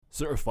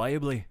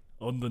certifiably,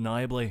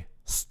 undeniably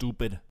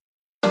stupid.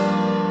 No,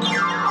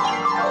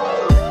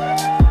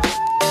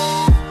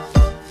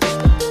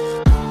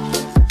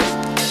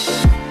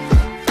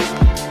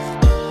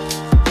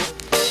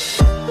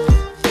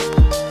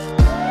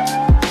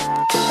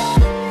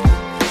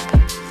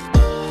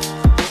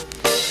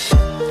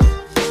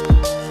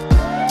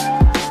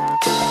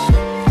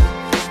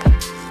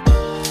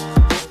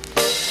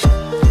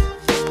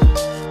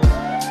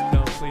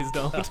 please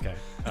don't. Okay.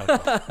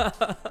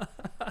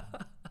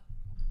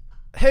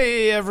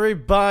 Hey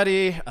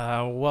everybody,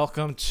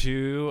 welcome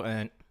to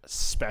a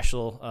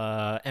special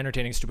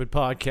entertaining stupid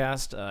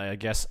podcast. I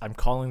guess I'm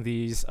calling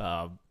these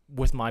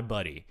with my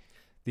buddy.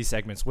 These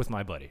segments with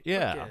my buddy.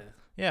 Yeah.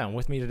 And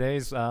with me today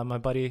is my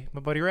buddy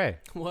Ray.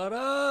 What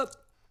up?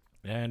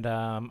 And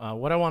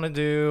what I want to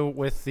do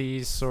with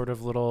these sort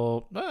of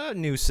little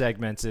new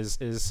segments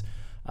is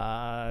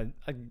I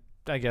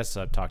guess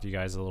talk to you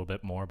guys a little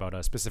bit more about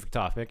a specific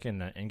topic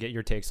and get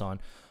your takes on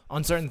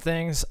certain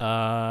things.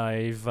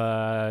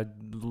 A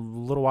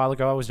little while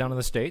ago I was down in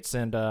the States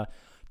and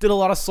did a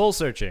lot of soul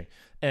searching.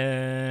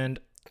 And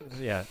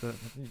yeah,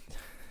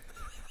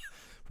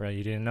 Ray,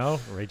 you didn't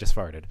know? Ray just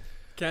farted.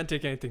 Can't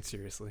take anything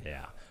seriously.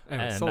 Yeah.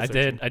 Anyway, And soul I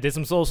searching. did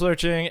some soul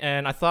searching,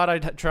 and I thought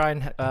I'd try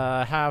and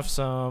have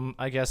some,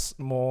 I guess,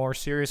 more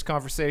serious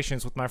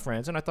conversations with my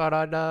friends, and I thought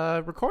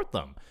I'd record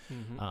them.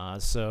 Mm-hmm.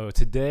 So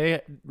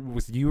today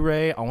with you,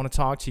 Ray, I want to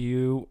talk to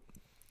you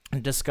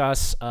and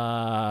discuss,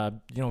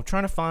 trying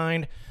to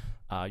find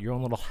your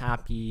own little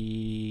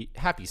happy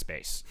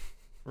space,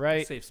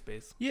 right? Safe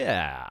space.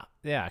 Yeah,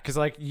 because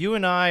like you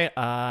and I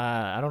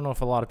don't know if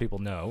a lot of people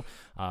know,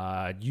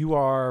 you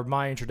are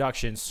my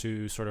introductions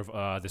to sort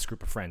of this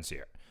group of friends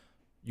here.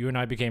 You and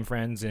I became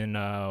friends in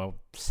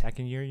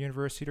second year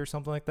university or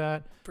something like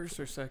that.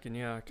 First or second,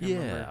 yeah. I can't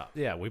remember.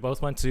 Yeah. We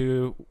both went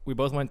to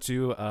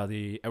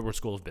the Edward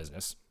School of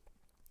Business,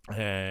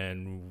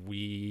 and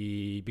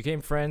we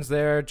became friends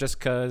there just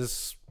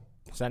because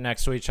sat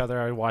next to each other.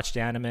 I watched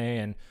anime,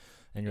 and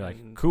you're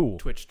like, cool.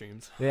 Twitch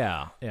streams.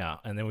 Yeah.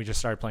 And then we just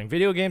started playing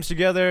video games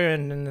together,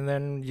 and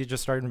then you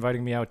just started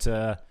inviting me out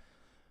to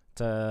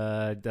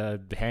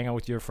hang out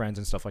with your friends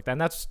and stuff like that.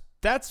 And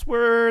that's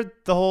where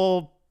the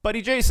whole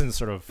Buddy Jason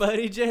sort of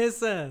Buddy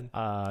Jason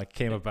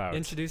came about.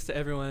 Introduced to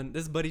everyone.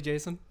 This is Buddy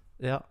Jason.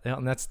 Yeah,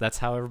 and that's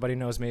how everybody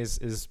knows me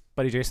is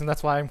Buddy Jason.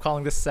 That's why I'm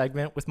calling this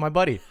segment with my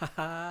buddy.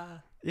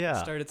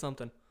 Yeah. Started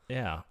something.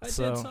 Yeah. I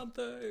did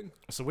something.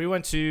 So we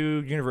went to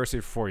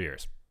university for 4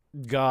 years.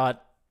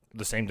 Got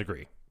the same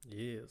degree.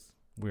 Yes.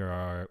 We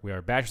are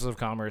Bachelors of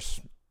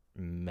Commerce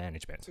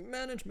Management.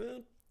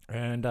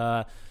 And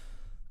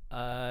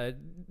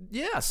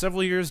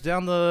several years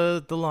down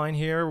the line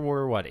here,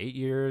 we're what,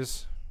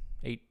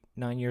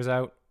 9 years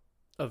out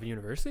Of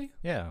university?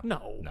 Yeah.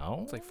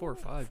 No. It's like 4 or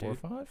 5, dude.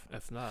 4 or 5?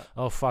 If not.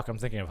 Oh fuck, I'm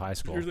thinking of high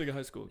school. You're thinking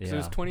high school. Because Yeah. it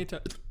was 2010.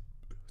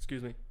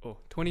 Excuse me.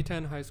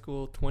 2010 high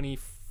school,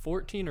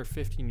 2014 or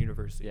 15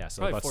 university. Yeah,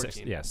 so probably about 14.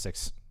 6. Yeah,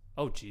 6.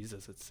 Oh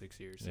Jesus, it's 6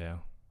 years. Yeah.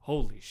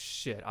 Holy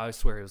shit! I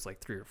swear it was like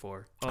 3 or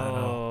 4. I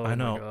know.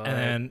 My God.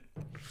 And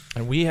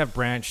we have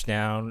branched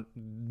down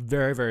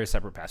very, very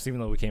separate paths, even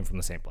though we came from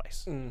the same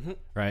place, Mm-hmm.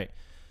 right?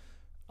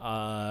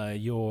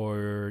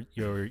 You're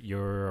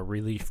a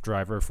relief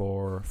driver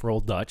for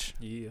Old Dutch,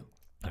 Yeah.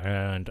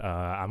 and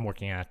I'm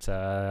working at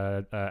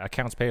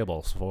accounts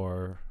payables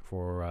for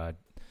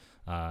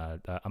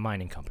a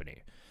mining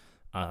company.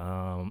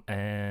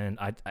 And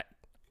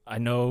I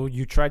know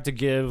you tried to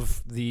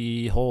give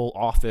the whole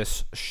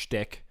office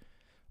shtick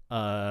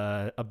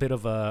a bit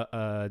of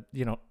a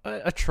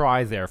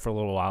try there for a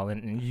little while,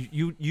 and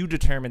you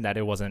determined that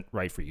it wasn't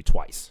right for you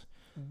twice.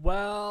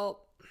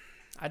 Well,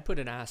 I'd put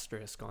an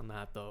asterisk on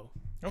that though.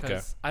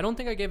 Okay. I don't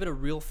think I gave it a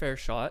real fair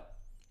shot.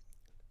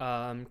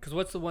 Because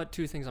what's the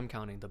 2 things I'm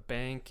counting? The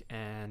bank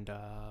and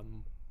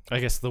I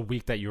guess the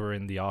week that you were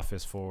in the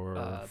office for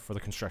the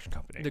construction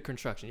company. the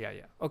construction.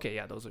 Yeah. Okay,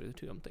 yeah, those are the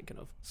 2 I'm thinking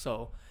of.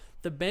 So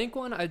the bank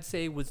one I'd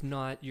say was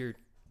not your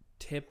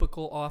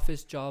typical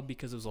office job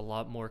because it was a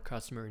lot more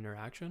customer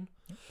interaction.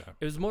 Okay.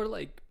 It was more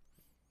like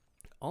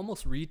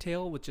almost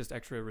retail with just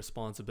extra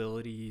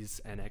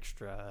responsibilities and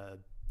extra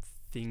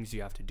things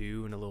you have to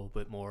do and a little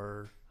bit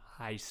more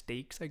high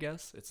stakes, I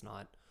guess. It's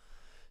not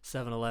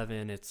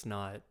 7-Eleven, it's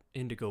not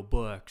Indigo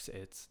Books,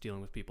 it's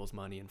dealing with people's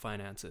money and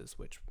finances,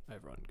 which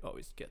everyone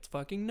always gets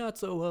fucking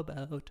nutso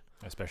about.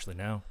 Especially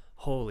now.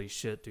 Holy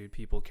shit, dude,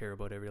 people care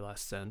about every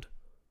last cent.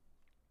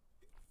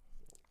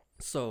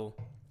 So,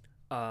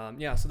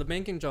 so the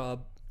banking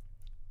job,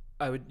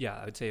 I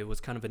would say it was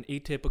kind of an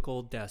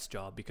atypical desk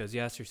job because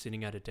yes, you're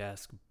sitting at a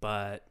desk,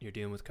 but you're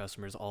dealing with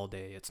customers all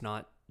day. It's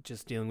not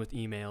just dealing with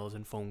emails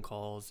and phone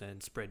calls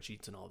and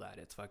spreadsheets and all that.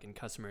 It's fucking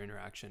customer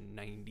interaction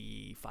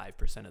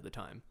 95% of the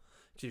time.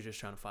 So you're just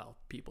trying to file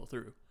people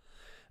through.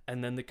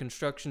 And then the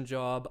construction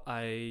job,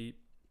 I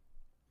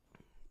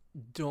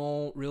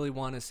don't really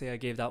want to say I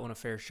gave that one a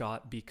fair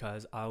shot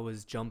because I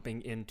was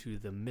jumping into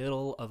the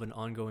middle of an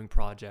ongoing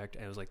project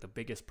and it was like the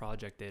biggest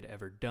project they'd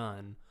ever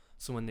done.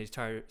 So when they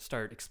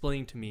start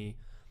explaining to me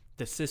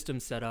the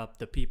system set up,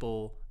 the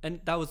people,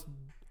 and that was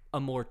a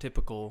more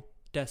typical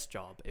desk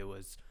job. It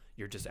was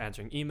you're just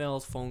answering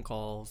emails, phone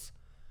calls,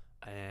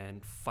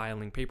 and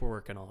filing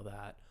paperwork and all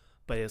that.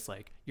 But it's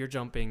like you're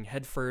jumping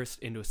headfirst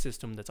into a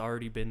system that's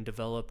already been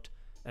developed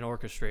and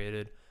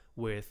orchestrated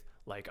with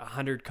like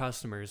 100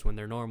 customers when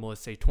their normal is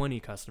say 20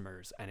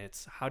 customers, and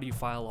it's how do you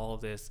file all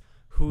of this,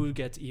 who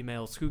gets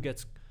emails, who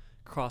gets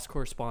cross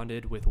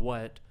corresponded with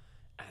what.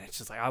 And it's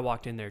just like I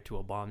walked in there to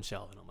a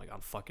bombshell and I'm like,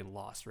 I'm fucking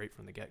lost right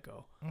from the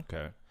get-go.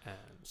 Okay.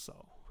 And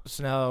so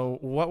now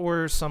what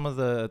were some of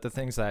the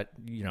things that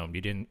you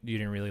didn't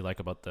really like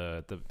about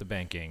the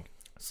banking?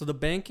 So the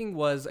banking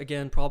was,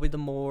 again, probably the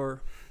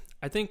more,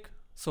 I think,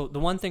 so the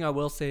one thing I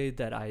will say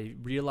that I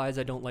realize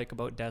I don't like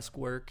about desk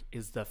work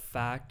is the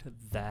fact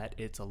that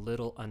it's a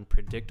little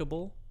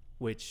unpredictable,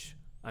 which,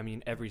 I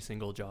mean, every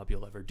single job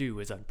you'll ever do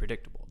is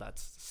unpredictable.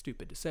 That's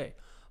stupid to say.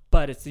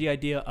 But it's the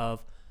idea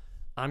of,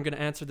 I'm going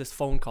to answer this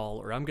phone call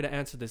or I'm going to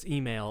answer this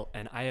email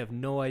and I have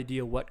no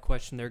idea what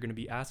question they're going to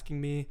be asking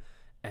me.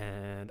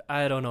 And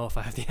I don't know if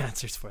I have the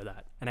answers for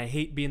that. And I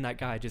hate being that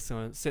guy just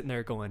sitting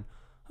there going,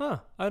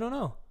 I don't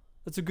know.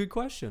 That's a good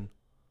question.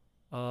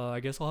 I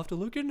guess I'll have to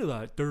look into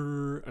that.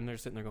 And they're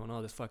sitting there going,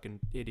 oh, this fucking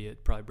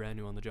idiot, probably brand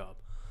new on the job.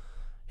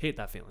 Hate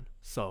that feeling.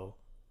 So,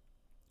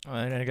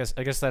 and I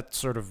guess that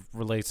sort of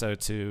relates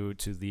out to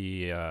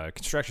the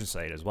construction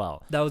site as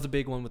well. That was a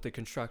big one with the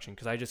construction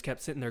because I just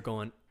kept sitting there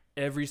going,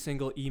 every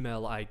single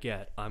email I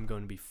get, I'm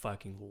going to be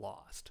fucking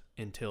lost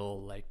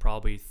until like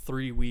probably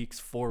 3 weeks,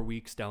 4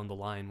 weeks down the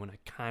line when I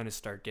kind of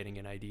start getting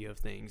an idea of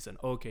things. And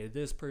okay,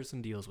 this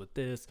person deals with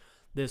this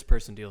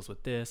person deals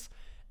with this.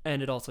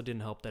 And it also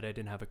didn't help that I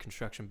didn't have a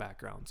construction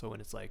background. So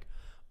when it's like,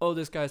 oh,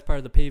 this guy's part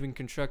of the paving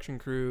construction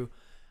crew,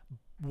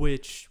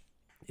 which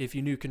if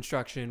you knew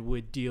construction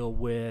would deal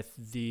with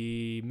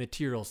the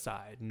material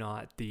side,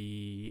 not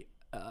the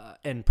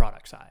end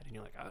product side. And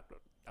you're like,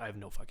 I have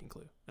no fucking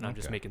clue. And I'm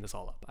just making this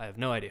all up. I have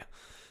no idea.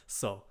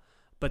 So,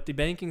 but the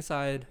banking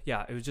side,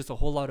 yeah, it was just a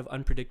whole lot of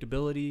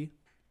unpredictability.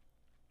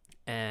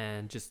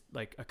 And just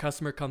like a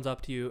customer comes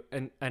up to you.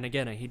 And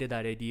again, I hated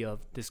that idea of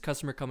this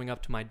customer coming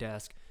up to my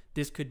desk.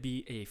 This could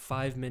be a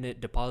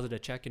 5-minute deposit a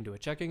check into a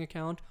checking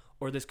account,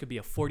 or this could be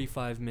a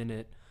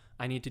 45-minute,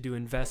 I need to do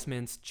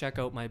investments, check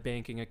out my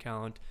banking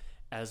account,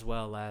 as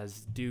well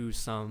as do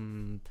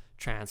some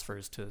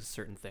transfers to a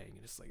certain thing.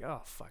 And it's like,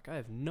 oh, fuck, I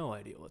have no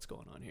idea what's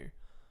going on here.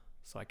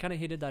 So I kind of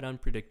hated that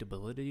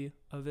unpredictability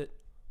of it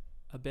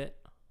a bit,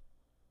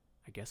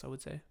 I guess I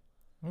would say.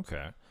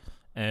 Okay.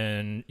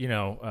 And,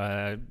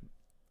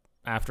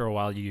 after a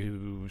while,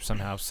 you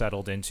somehow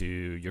settled into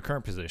your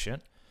current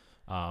position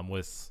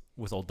with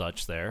Old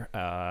Dutch there,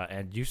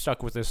 and you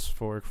stuck with this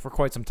for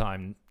quite some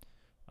time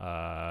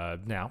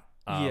now.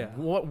 Yeah.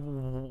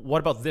 What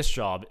about this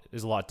job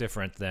is a lot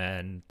different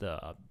than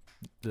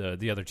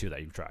the other two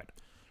that you've tried?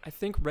 I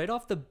think right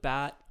off the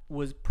bat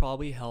was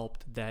probably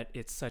helped that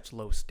it's such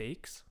low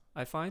stakes,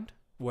 I find.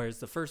 Whereas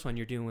the first one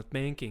you're dealing with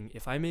banking,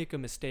 if I make a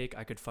mistake,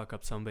 I could fuck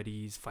up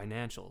somebody's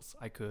financials.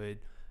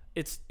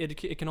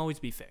 It can always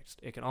be fixed.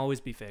 It can always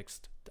be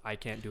fixed. I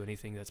can't do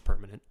anything that's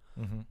permanent.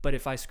 Mm-hmm. But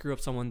if I screw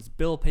up someone's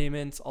bill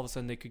payments, all of a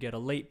sudden they could get a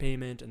late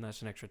payment, and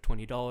that's an extra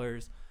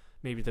 $20.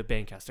 Maybe the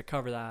bank has to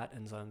cover that,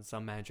 and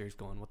some manager's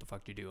going, "What the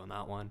fuck do you do on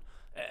that one?"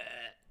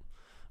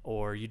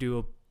 Or you do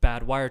a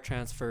bad wire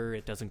transfer,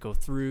 it doesn't go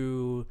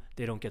through,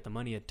 they don't get the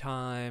money at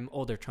time.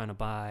 Oh, they're trying to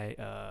buy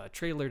a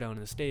trailer down in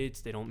the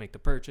States, they don't make the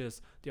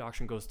purchase, the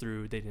auction goes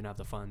through, they didn't have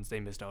the funds, they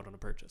missed out on a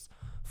purchase.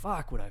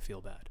 Fuck, would I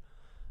feel bad.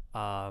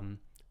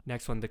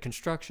 Next one, the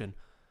construction.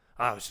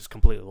 I was just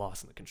completely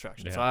lost in the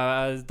construction.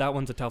 Yeah. So that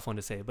one's a tough one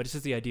to say, but it's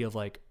just the idea of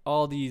like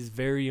all these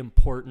very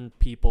important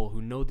people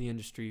who know the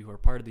industry, who are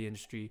part of the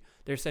industry,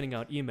 they're sending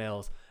out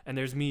emails, and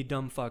there's me,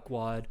 dumb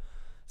fuckwad,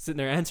 sitting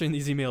there answering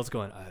these emails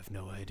going, I have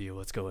no idea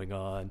what's going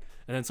on.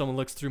 And then someone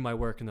looks through my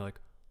work and they're like,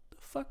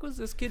 the fuck was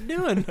this kid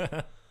doing?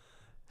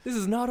 This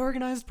is not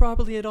organized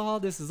properly at all.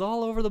 This is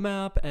all over the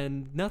map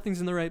and nothing's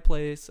in the right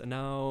place. And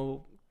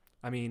now,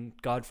 I mean,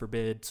 God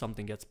forbid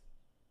something gets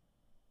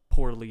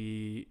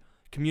poorly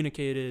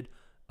communicated,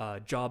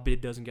 a job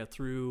bid doesn't get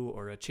through,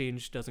 or a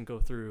change doesn't go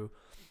through,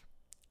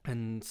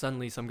 and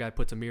suddenly some guy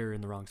puts a mirror in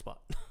the wrong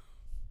spot.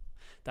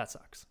 That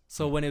sucks.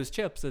 So when it was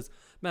chips, it's,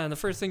 man, the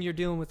first thing you're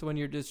dealing with when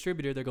you're a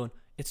distributor, they're going,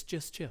 it's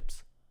just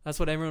chips. That's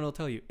what everyone will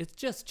tell you. It's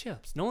just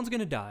chips. No one's going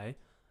to die.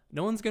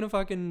 No one's going to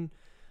fucking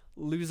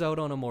lose out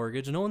on a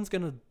mortgage. No one's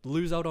going to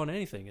lose out on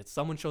anything. It's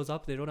someone shows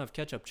up, they don't have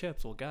ketchup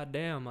chips. Well,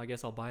 goddamn, I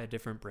guess I'll buy a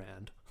different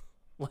brand.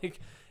 Like,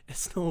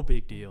 it's no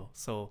big deal.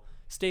 So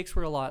stakes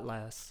were a lot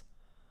less.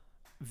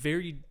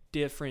 Very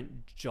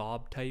different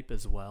job type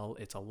as well.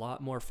 It's a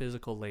lot more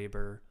physical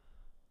labor,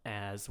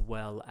 as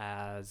well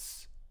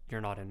as you're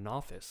not in an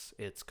office.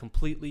 It's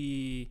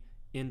completely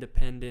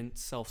independent,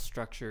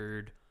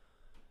 self-structured.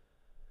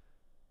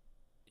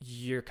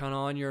 You're kind of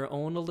on your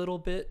own a little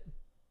bit,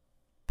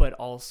 but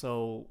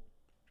also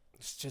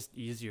it's just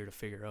easier to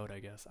figure out, I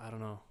guess. I don't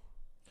know.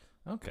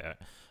 Okay.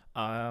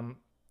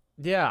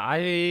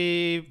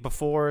 Yeah,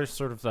 before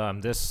sort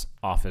of this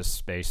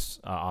office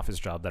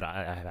job that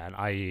I had,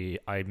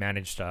 I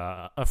managed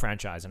a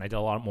franchise, and I did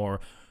a lot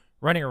more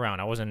running around.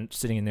 I wasn't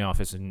sitting in the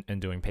office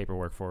and doing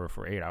paperwork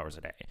for 8 hours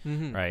a day,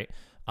 Mm-hmm. right?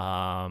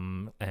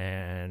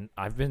 And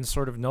I've been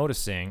sort of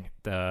noticing,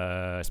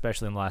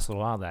 especially in the last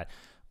little while, that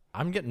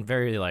I'm getting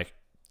very like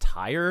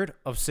tired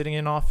of sitting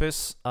in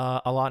office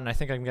a lot, and I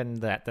think I'm getting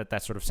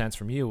that sort of sense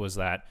from you is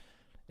that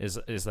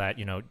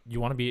you know, you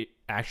want to be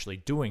actually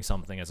doing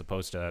something as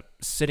opposed to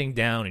sitting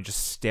down and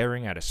just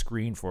staring at a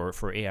screen for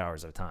 8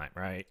 hours at a time,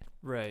 right?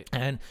 Right.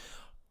 And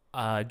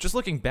just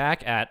looking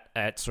back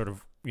at sort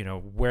of, you know,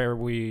 where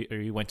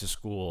we went to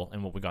school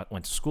and what we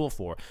went to school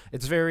for,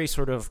 it's very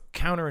sort of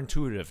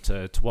counterintuitive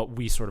to what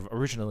we sort of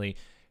originally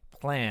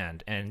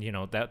planned. And, you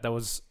know, that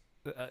was,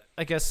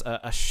 I guess,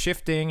 a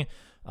shifting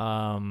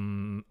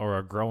or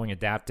a growing,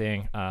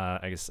 adapting,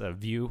 I guess, a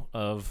view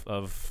of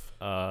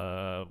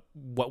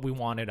what we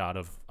wanted out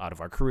of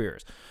our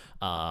careers.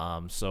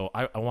 So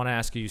I want to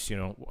ask you, you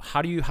know,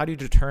 how do you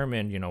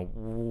determine, you know,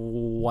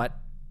 what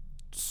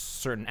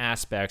certain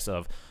aspects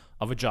of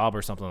a job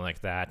or something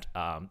like that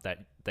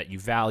that you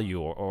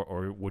value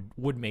or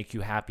would make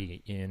you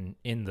happy in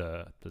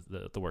the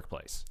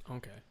workplace?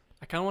 Okay.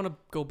 I kind of want to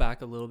go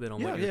back a little bit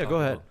on what you're talking go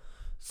ahead. about.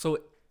 So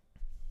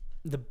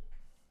the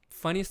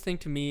funniest thing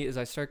to me is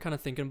I start kind of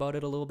thinking about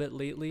it a little bit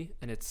lately,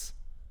 and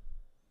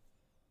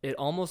it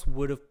almost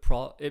would have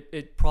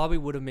it probably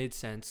would have made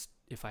sense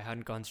if I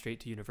hadn't gone straight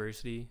to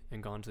university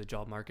and gone to the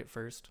job market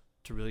first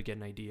to really get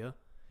an idea.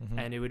 Mm-hmm.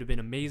 And it would have been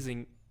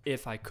amazing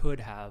if I could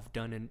have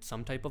done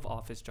some type of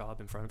office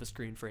job in front of a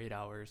screen for 8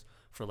 hours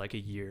for like a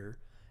year,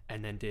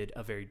 and then did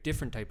a very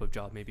different type of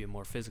job, maybe a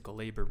more physical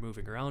labor,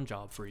 moving around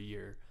job for a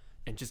year,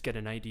 and just get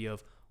an idea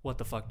of what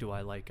the fuck do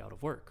I like out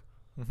of work.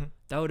 Mm-hmm.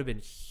 That would have been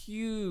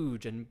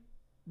huge and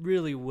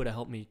really would have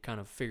helped me kind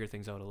of figure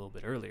things out a little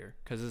bit earlier,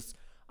 because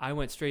I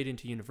went straight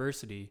into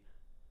university.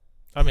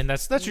 I mean,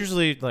 that's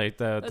usually like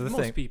the most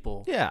thing.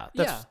 people. Yeah,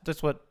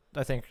 that's what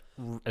I think,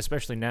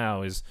 especially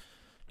now, is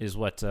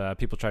what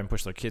people try and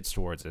push their kids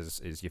towards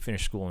is you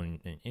finish school and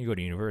you go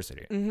to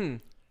university. Mm-hmm.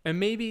 And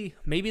maybe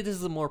this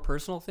is a more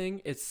personal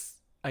thing.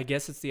 I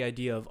guess it's the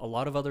idea of a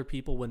lot of other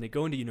people, when they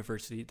go into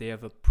university, they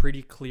have a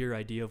pretty clear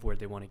idea of where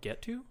they want to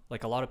get to.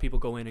 Like a lot of people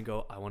go in and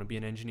go, I want to be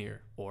an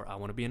engineer, or I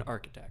want to be an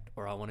architect,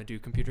 or I want to do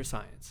computer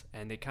science.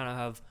 And they kind of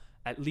have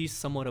at least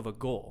somewhat of a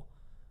goal.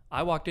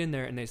 I walked in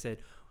there and they said,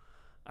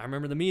 I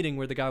remember the meeting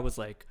where the guy was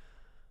like,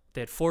 they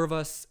had 4 of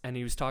us, and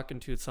he was talking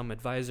to some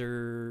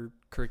advisor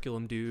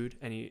curriculum dude,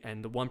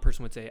 and the one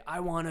person would say, I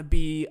want to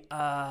be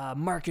a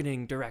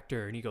marketing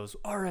director. And he goes,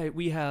 all right,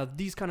 we have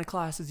these kind of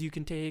classes you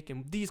can take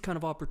and these kind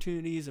of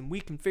opportunities, and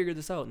we can figure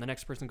this out. And the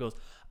next person goes,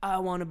 I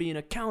want to be an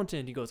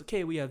accountant. He goes,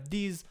 okay, we have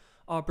these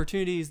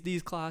opportunities,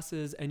 these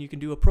classes, and you can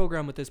do a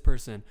program with this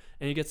person.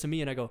 And he gets to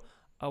me and I go,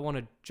 I want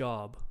a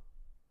job.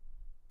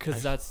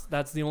 Because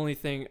that's the only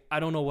thing. I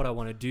don't know what I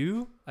want to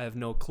do. I have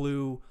no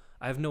clue.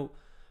 I have no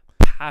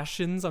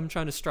passions I'm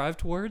trying to strive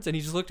towards. And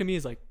he just looked at me.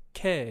 He's like,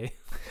 "Okay,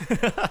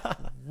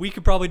 we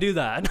could probably do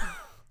that."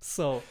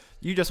 So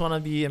you just want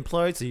to be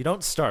employed so you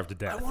don't starve to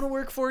death. I want to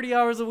work 40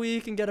 hours a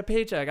week and get a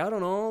paycheck. I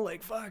don't know.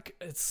 Like, fuck.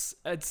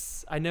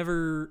 I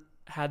never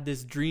had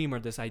this dream or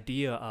this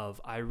idea of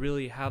I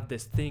really have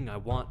this thing I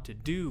want to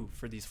do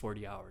for these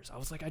 40 hours. I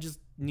was like, I just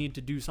need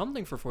to do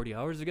something for 40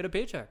 hours to get a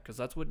paycheck, because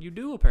that's what you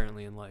do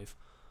apparently in life.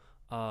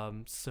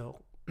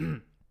 So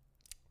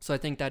I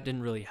think that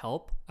didn't really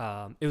help.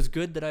 It was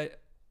good that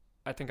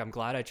I think I'm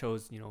glad I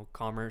chose,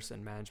 commerce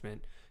and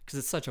management, because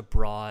it's such a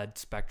broad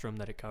spectrum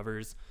that it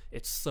covers.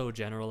 It's so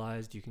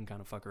generalized. You can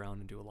kind of fuck around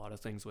and do a lot of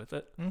things with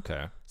it.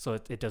 Okay. So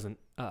it doesn't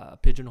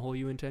pigeonhole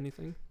you into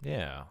anything.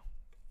 Yeah.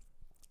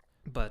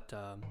 But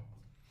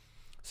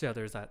so yeah,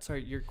 there's that.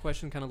 Sorry, your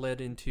question kind of led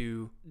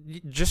into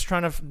just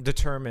trying to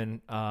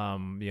determine,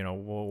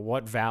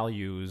 what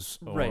values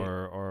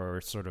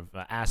or sort of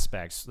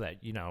aspects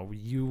that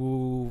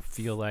you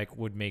feel like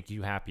would make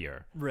you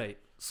happier. Right.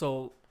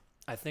 So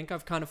I think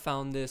I've kind of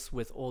found this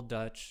with Old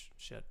Dutch.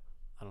 Shit,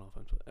 I don't know if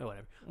I'm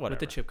whatever. With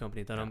the chip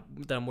company that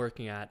I'm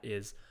working at,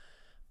 is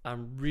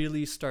I'm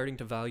really starting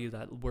to value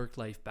that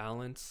work-life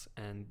balance,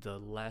 and the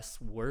less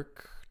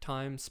work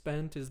time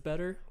spent is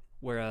better.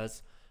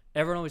 Whereas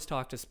everyone always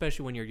talks,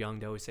 especially when you're young,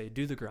 they always say,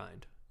 do the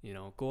grind.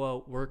 Go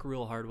out, work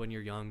real hard when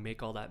you're young,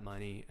 make all that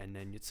money, and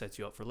then it sets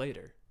you up for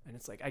later. And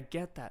it's like, I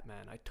get that,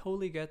 man. I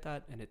totally get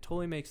that, and it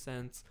totally makes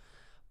sense,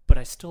 but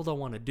I still don't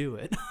want to do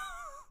it.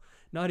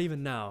 Not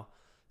even now.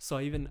 So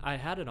I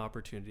had an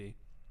opportunity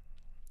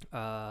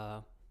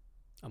a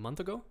month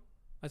ago.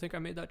 I think I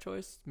made that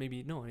choice.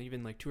 Maybe, no,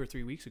 even like 2 or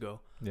 3 weeks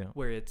ago. Yeah.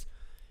 Where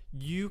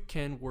you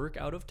can work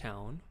out of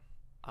town.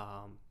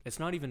 It's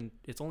only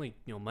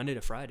Monday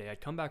to Friday.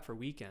 I'd come back for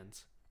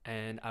weekends,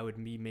 and I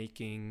would be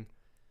making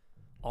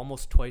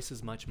almost twice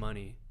as much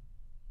money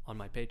on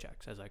my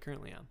paychecks as I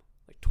currently am.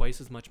 Like twice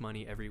as much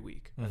money every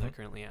week as I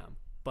currently am.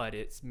 But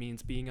it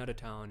means being out of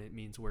town. It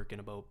means working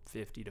about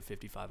 50 to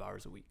 55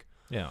 hours a week.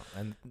 Yeah,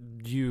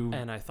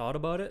 and I thought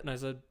about it, and I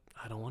said,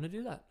 I don't want to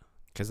do that,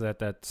 because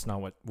that's not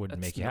what would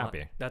make you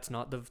happy. That's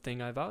not the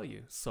thing I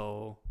value.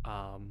 So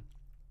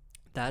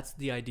that's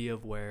the idea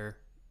of where,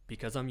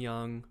 because I'm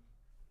young,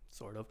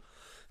 sort of,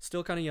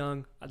 still kind of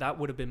young. That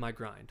would have been my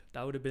grind.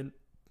 That would have been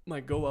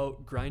my go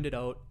out, grind it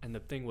out. And the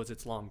thing was,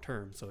 it's long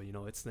term. So, you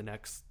know, it's the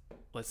next,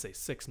 let's say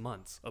 6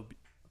 months of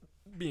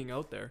being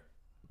out there.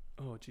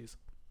 Oh, jeez.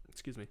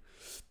 Excuse me.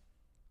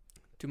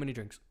 Too many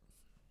drinks.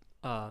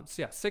 So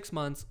yeah, 6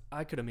 months.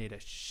 I could have made a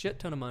shit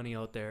ton of money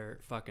out there.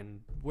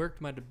 Fucking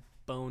worked my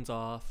bones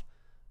off.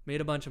 Made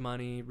a bunch of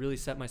money. Really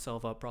set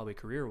myself up probably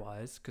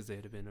career-wise because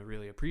they'd have been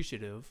really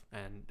appreciative,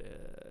 and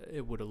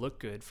it would have looked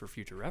good for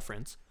future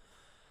reference.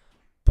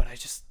 But I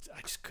just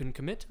couldn't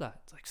commit to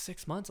that. It's like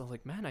 6 months. I was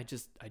like, man, I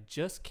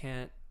just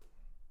can't.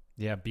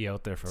 Yeah, be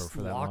out there for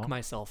that long. Lock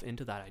myself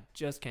into that. I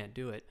just can't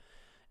do it.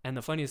 And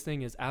the funniest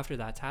thing is, after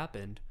that's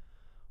happened,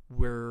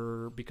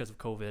 because of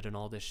COVID and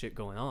all this shit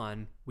going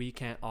on, we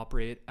can't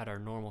operate at our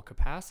normal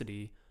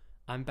capacity.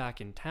 I'm back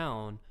in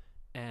town,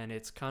 and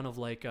it's kind of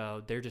like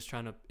they're just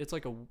trying to. It's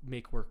like a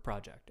make work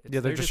project.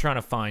 They're just trying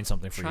to find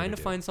something for you to do. Trying to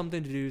find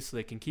something to do so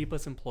they can keep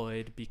us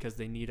employed because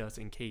they need us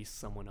in case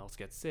someone else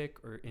gets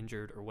sick or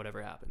injured or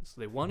whatever happens.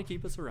 So they want to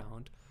keep us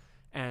around,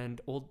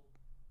 and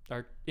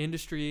our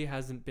industry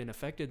hasn't been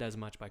affected as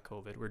much by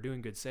COVID. We're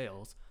doing good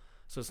sales,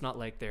 so it's not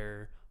like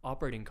their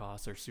operating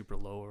costs are super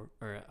low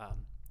or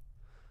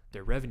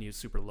their revenue is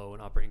super low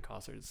and operating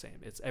costs are the same.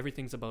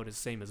 Everything's about as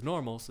same as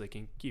normal, so they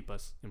can keep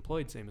us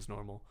employed same as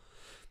normal.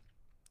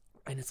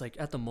 And it's like,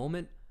 at the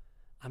moment,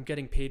 I'm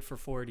getting paid for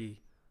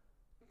 40.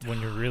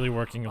 When you're really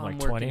working like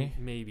 20?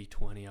 Maybe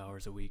 20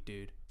 hours a week,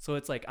 dude. So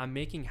it's like I'm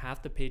making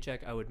half the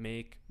paycheck I would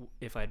make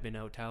if I'd been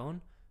out of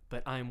town,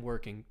 but I'm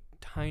working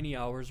tiny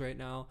hours right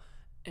now,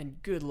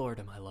 and good Lord,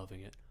 am I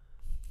loving it.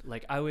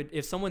 Like,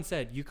 if someone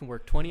said you can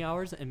work 20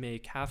 hours and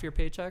make half your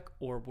paycheck,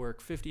 or work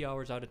 50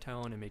 hours out of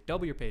town and make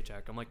double your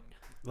paycheck, I'm like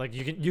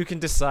you can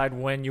decide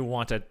when you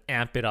want to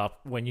amp it up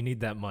when you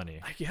need that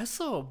money. I guess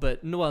so,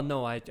 but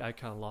no, I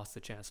kind of lost the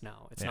chance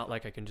now. It's not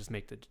like I can just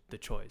make the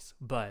choice.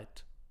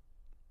 But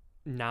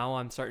now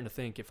I'm starting to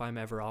think, if I'm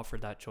ever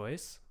offered that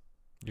choice,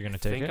 you're gonna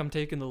take it. I'm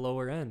taking the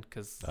lower end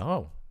because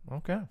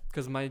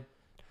because my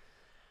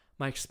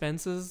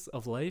expenses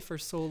of life are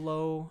so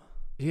low.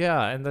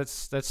 Yeah, and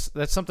that's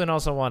something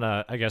else I want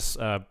to, I guess,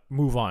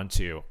 move on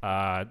to.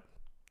 I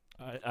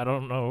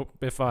don't know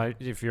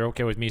if you're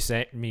okay with me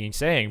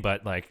saying,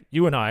 but like,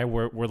 you and I,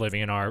 we're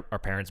living in our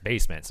parents'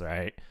 basements,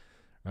 right?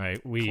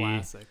 Right.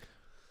 Classic.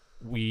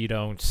 We're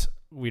not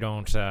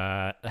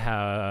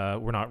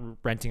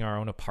renting our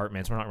own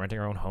apartments. We're not renting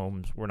our own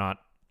homes. We're not.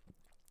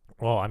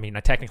 Well, I mean,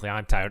 technically,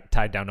 I'm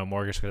tied down to a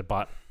mortgage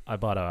because I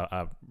bought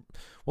a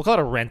we'll call it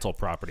a rental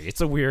property.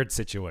 It's a weird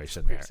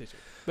situation there.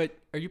 But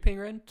are you paying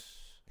rent?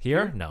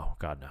 Here? No,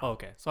 God, no. Oh,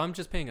 okay, so I'm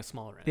just paying a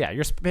small rent. Yeah,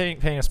 you're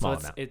paying a small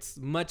amount. It's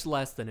much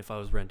less than if I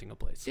was renting a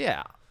place.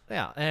 Yeah,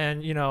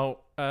 and you know,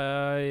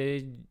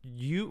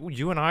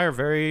 you and I are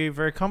very,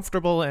 very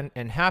comfortable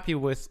and happy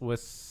with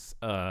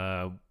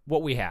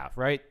what we have,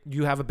 right?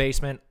 You have a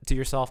basement to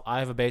yourself. I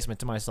have a basement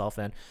to myself,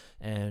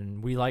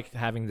 and we like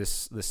having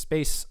this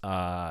space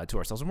to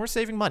ourselves, and we're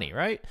saving money,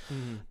 right?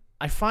 Mm-hmm.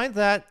 I find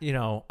that, you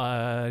know,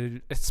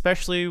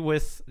 especially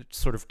with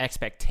sort of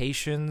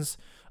expectations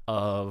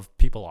of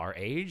people our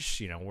age,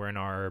 you know, we're in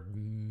our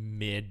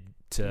mid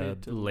to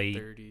late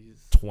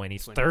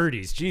 20s,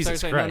 30s.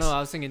 Jesus sorry, Christ. No, I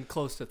was thinking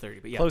close to 30,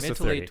 but yeah, close mid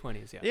to late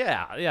 20s.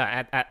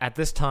 Yeah. At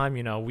this time,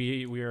 you know,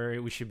 we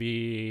should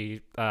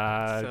be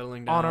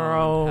settling down, on our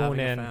own, having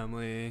and a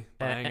family,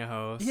 buying a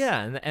house.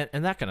 Yeah,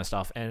 and that kind of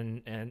stuff.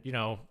 And you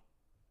know,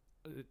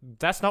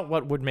 that's not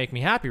what would make me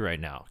happy right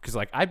now, because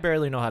like, I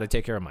barely know how to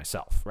take care of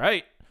myself,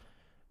 right?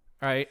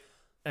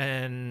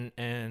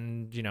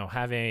 And you know,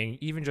 having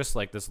even just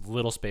like this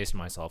little space to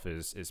myself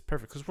is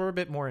perfect, because we're a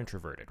bit more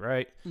introverted,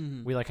 right?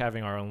 Mm-hmm. We like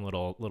having our own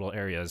little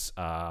areas.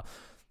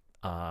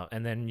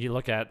 And then you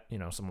look at, you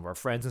know, some of our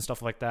friends and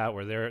stuff like that,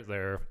 where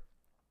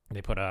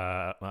they put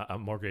a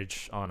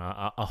mortgage on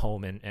a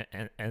home and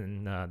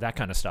that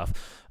kind of stuff.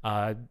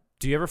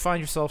 Do you ever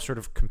find yourself sort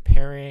of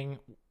comparing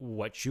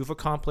what you've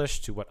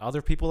accomplished to what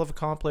other people have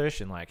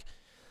accomplished? And like,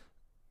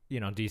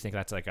 you know, do you think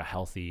that's like a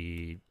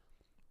healthy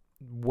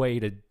way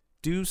to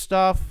do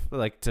stuff,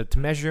 like to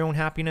measure your own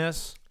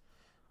happiness?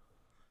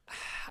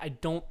 I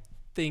don't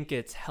think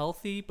it's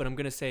healthy, but I'm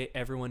gonna say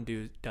everyone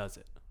does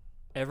it.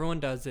 Everyone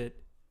does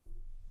it.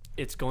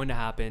 It's going to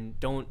happen.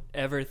 Don't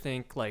ever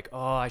think like, oh,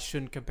 I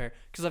shouldn't compare,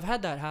 because I've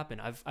had that happen.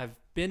 I've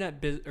been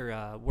at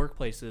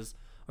workplaces,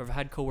 or I've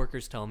had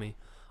coworkers tell me,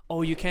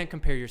 oh, you can't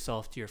compare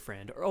yourself to your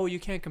friend, or oh, you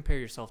can't compare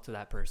yourself to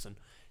that person.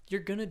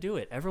 You're gonna do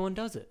it. Everyone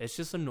does it. It's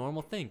just a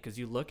normal thing, because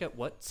you look at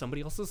what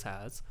somebody else's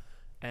has,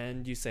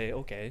 and you say,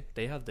 okay,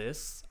 they have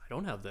this, I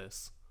don't have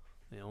this.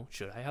 You know,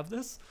 should I have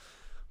this?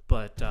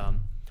 But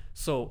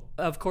so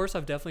of course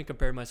I've definitely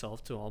compared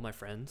myself to all my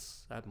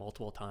friends at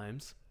multiple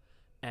times,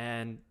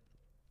 and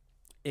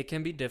it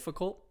can be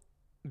difficult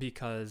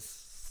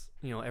because,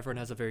 you know, everyone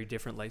has a very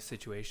different life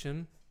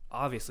situation.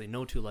 Obviously,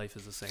 no two life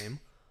is the same,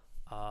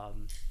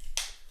 and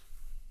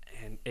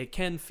it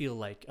can feel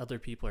like other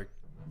people are,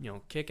 you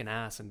know, kicking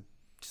ass and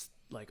just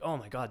like, oh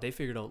my God, they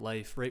figured out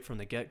life right from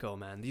the get-go,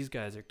 man. These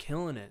guys are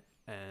killing it.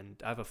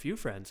 And I have a few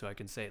friends who I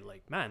can say,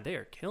 like, man, they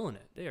are killing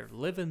it. They are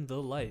living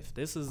the life.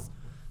 This is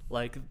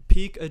like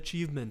peak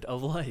achievement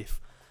of life.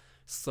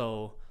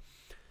 So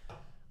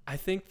I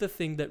think the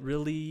thing that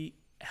really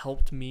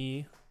helped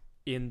me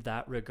in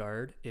that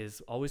regard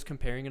is always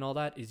comparing and all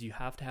that is you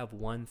have to have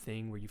one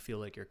thing where you feel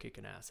like you're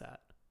kicking ass at.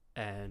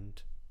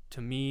 And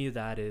to me,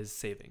 that is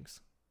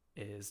savings.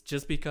 Is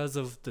just because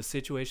of the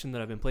situation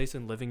that I've been placed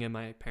in, living in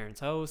my parents'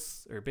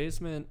 house or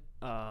basement,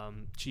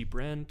 cheap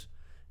rent,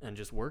 and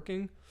just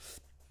working.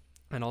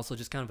 And also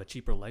just kind of a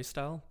cheaper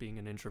lifestyle, being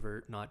an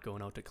introvert, not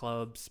going out to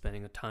clubs,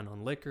 spending a ton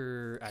on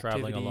liquor,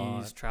 Traveling activities, a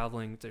lot.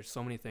 traveling. There's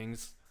so many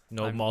things.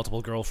 No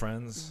multiple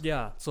girlfriends.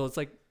 Yeah. So it's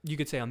like you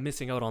could say I'm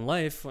missing out on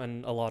life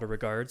in a lot of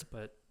regards,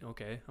 but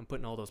okay, I'm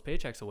putting all those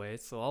paychecks away.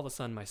 So all of a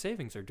sudden my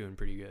savings are doing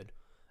pretty good.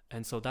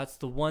 And so that's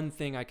the one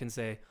thing I can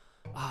say,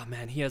 oh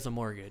man, he has a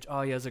mortgage.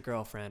 Oh, he has a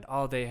girlfriend.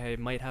 Oh, they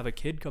might have a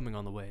kid coming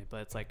on the way.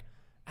 But it's like,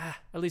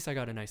 at least I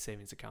got a nice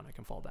savings account I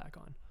can fall back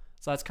on.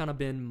 So that's kind of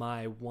been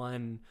my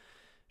one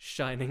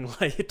shining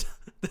light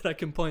that I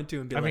can point to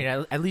and be I like,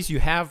 mean, at least you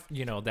have,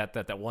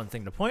 that one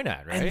thing to point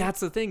at, right? and that's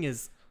the thing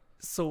is,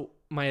 so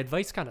my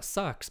advice kind of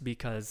sucks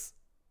because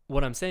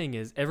what I'm saying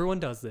is everyone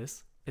does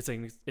this. It's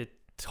a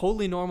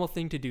totally normal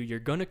thing to do. You're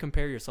going to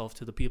compare yourself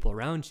to the people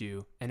around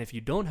you. And if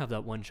you don't have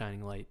that one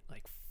shining light,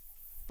 like,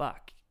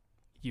 fuck,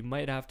 you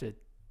might have to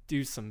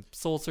do some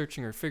soul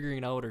searching or figuring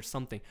it out or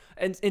something.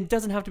 And it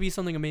doesn't have to be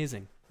something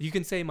amazing. You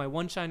can say my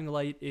one shining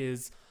light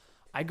is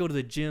I go to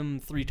the gym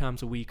 3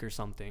 times a week or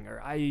something,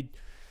 or I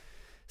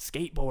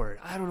skateboard.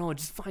 I don't know.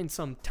 Just find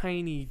some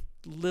tiny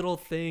little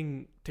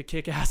thing to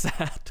kick ass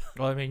at.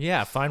 Well, I mean,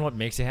 yeah, find what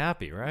makes you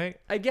happy, right?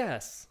 I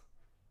guess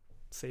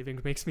saving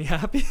makes me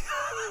happy.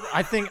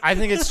 I think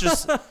it's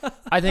just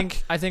I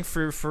think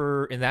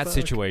for in that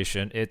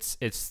situation it's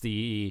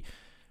the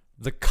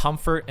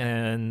comfort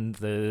and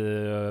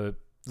the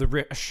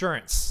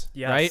reassurance,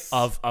 Yes. right?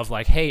 Of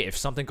like, hey, if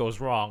something goes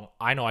wrong,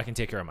 I know I can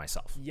take care of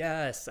myself.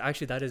 Yes,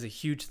 actually that is a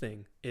huge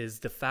thing, is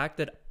the fact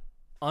that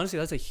honestly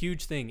that's a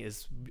huge thing,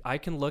 is I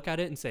can look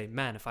at it and say,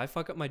 man, if I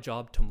fuck up my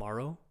job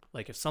tomorrow,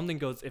 like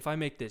if I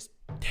make this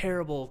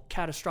terrible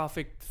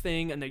catastrophic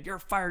thing and then you're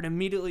fired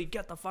immediately,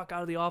 get the fuck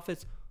out of the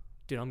office,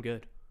 dude, I'm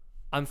good.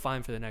 I'm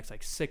fine for the next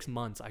like 6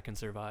 months. I can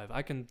survive.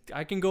 I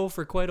can go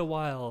for quite a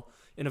while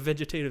in a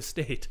vegetative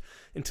state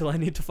until I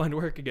need to find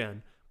work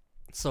again.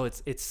 So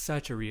it's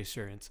such a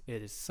reassurance.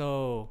 It is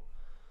so.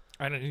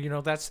 And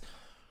that's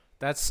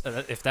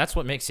if that's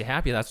what makes you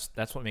happy, that's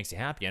what makes you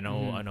happy. I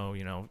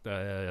know,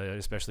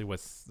 especially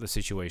with the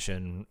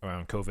situation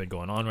around COVID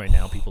going on right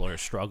now, people are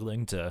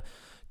struggling to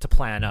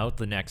plan out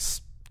the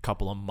next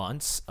couple of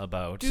months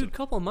about. Dude,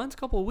 couple of months,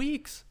 couple of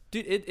weeks.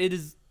 Dude, it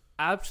is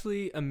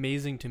absolutely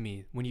amazing to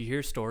me when you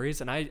hear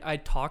stories. And I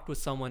talked with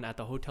someone at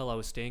the hotel I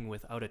was staying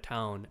with out of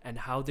town, and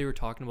how they were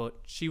talking about,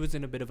 she was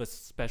in a bit of a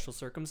special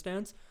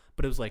circumstance,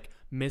 but it was like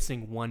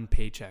missing one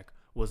paycheck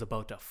was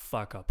about to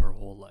fuck up her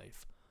whole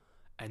life.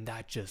 And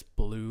that just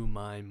blew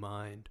my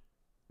mind.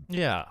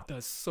 Yeah.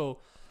 That's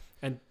so,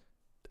 and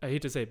I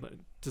hate to say it, but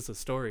just a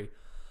story.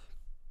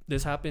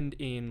 This happened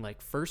in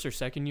like first or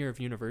second year of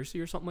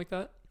university or something like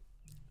that.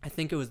 I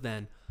think it was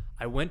then.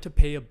 I went to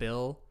pay a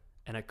bill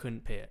and I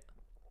couldn't pay it.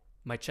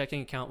 My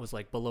checking account was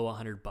like below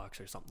 $100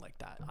 or something like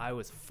that. I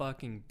was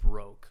fucking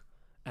broke.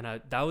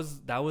 And that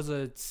was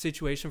a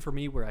situation for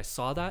me where I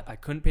saw that I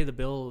couldn't pay the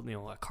bill,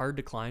 a card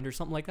declined or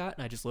something like that.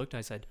 And I just looked and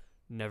I said,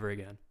 never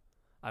again.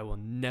 I will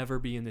never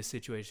be in this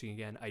situation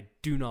again. I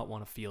do not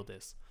want to feel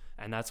this.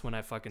 And that's when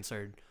I fucking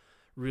started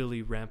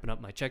really ramping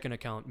up my checking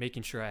account,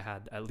 making sure I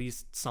had at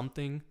least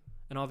something.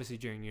 And obviously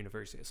during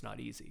university, it's not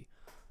easy.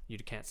 You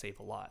can't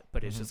save a lot,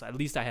 but it's just, at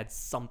least I had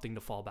something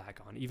to fall back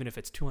on. Even if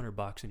it's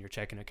 $200 in your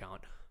checking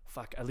account,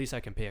 fuck, at least I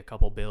can pay a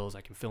couple bills.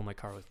 I can fill my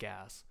car with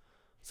gas.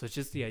 So it's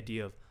just the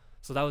idea of,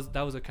 so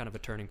that was a kind of a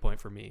turning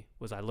point for me,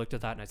 was I looked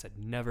at that and I said,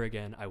 never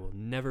again. I will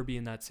never be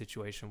in that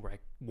situation where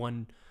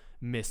one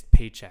missed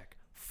paycheck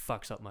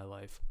fucks up my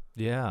life.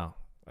 Yeah.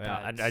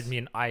 I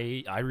mean,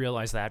 I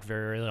realized that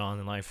very early on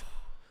in life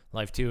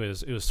too.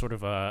 It was sort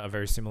of a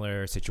very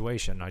similar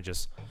situation. I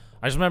just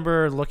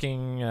remember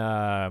looking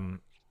at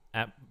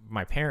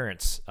my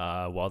parents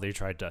while they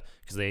tried to,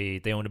 because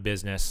they owned a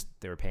business,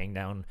 they were paying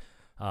down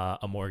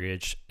a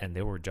mortgage, and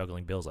they were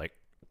juggling bills like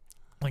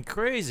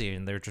crazy,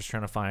 and they're just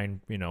trying to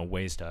find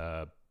ways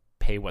to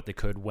pay what they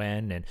could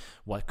when, and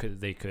what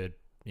they could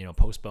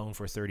postpone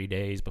for 30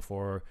 days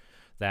before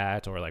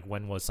that, or like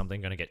when was something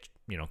going to get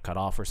cut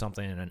off or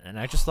something, and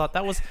I just thought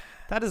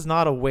that is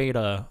not a way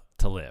to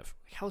live.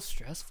 How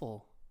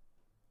stressful.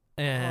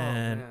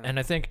 And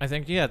I think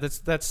yeah,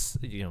 that's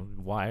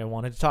why I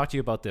wanted to talk to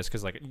you about this,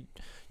 because like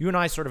you and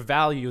I sort of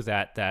value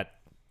that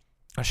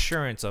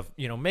assurance of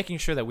making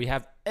sure that we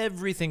have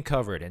everything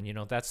covered, and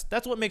that's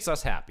what makes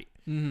us happy.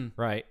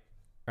 Right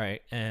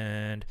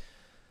and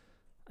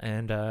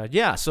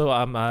yeah, so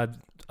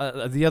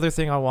the other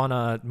thing I want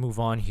to move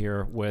on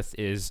here with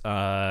is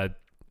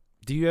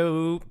do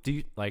you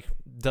like,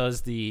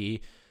 does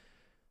the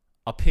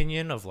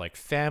opinion of like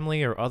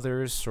family or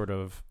others sort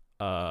of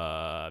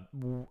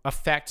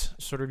affect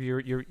sort of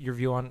your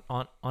view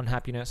on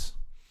happiness?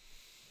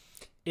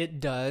 It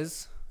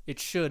does. It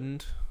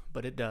shouldn't,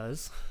 but it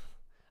does.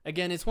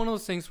 Again, it's one of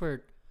those things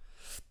where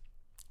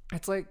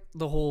it's like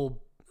the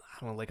whole, I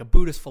don't know, like a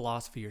Buddhist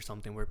philosophy or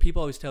something, where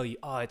people always tell you,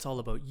 oh, it's all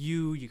about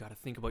you. You got to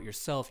think about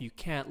yourself. You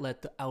can't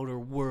let the outer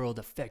world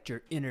affect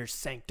your inner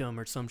sanctum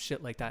or some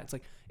shit like that. It's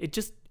like,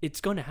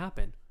 it's going to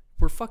happen.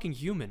 We're fucking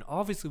human.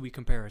 Obviously, we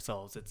compare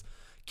ourselves. It's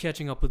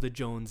catching up with the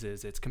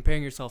Joneses. It's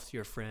comparing yourself to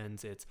your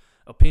friends. It's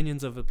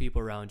opinions of the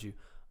people around you.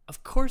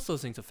 Of course,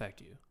 those things affect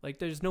you. Like,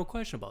 there's no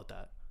question about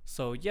that.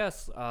 So,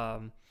 yes,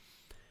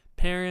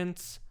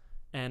 parents,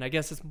 and I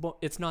guess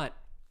it's not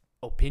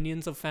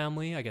opinions of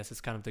family. I guess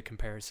it's kind of the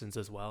comparisons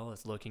as well.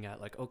 It's looking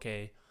at like,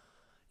 okay,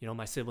 you know,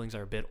 my siblings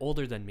are a bit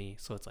older than me.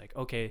 So it's like,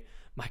 okay,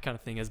 my kind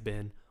of thing has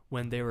been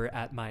when they were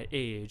at my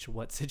age,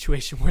 what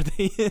situation were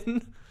they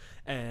in?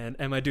 And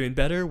am I doing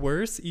better,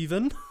 worse,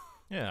 even?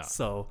 Yeah.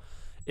 So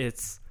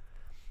it's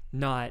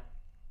maybe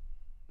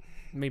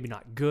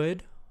not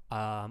good.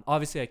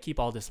 Obviously, I keep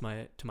all this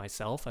to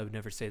myself. I would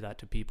never say that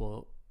to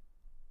people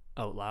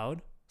out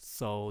loud.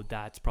 So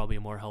that's probably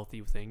a more healthy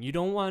thing. You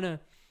don't want to,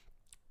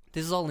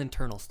 this is all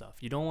internal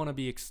stuff. You don't want to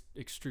be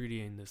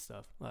extruding this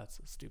stuff. Well, that's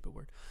a stupid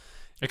word.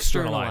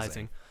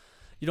 Externalizing.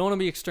 You don't want to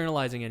be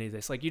externalizing any of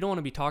this. Like, you don't want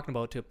to be talking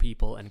about to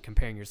people and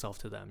comparing yourself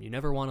to them. You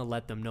never want to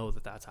let them know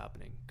that that's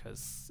happening,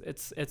 because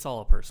it's all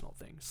a personal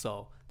thing.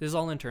 So this is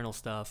all internal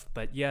stuff.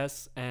 But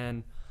yes,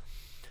 and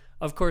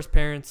of course,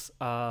 parents,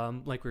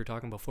 like we were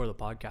talking before the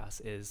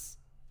podcast, is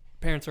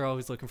parents are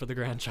always looking for the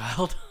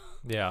grandchild.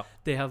 Yeah.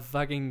 They have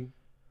fucking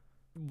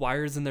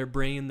wires in their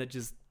brain that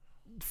just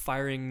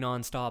firing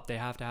nonstop. They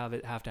have to have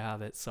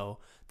it. So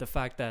the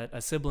fact that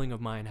a sibling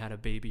of mine had a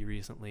baby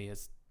recently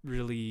is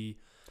really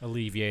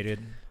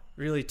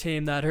really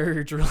tamed that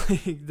urge.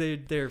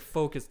 Really, they're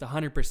focused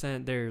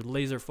 100%. They're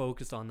laser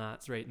focused on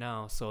that right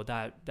now. So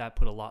that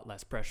put a lot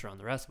less pressure on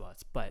the rest of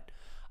us. But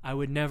I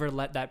would never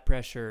let that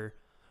pressure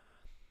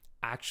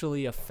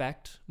actually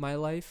affect my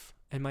life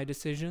and my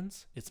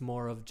decisions. It's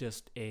more of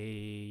just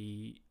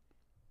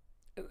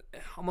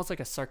almost like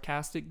a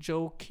sarcastic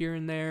joke here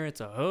and there. It's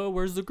oh,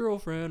 where's the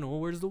girlfriend? Oh,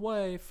 where's the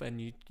wife? And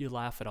you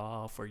laugh it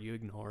off or you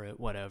ignore it,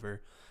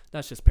 whatever.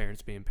 That's just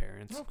parents being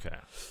parents. Okay.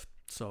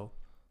 So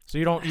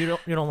you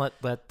don't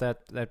let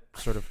that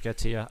sort of get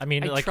to you. I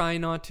mean, I try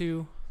not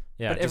to.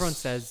 Yeah. But everyone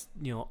says,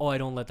 oh, I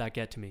don't let that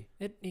get to me.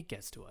 It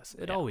gets to us.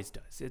 It always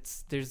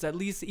does. There's at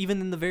least,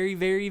 even in the very,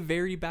 very,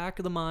 very back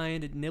of the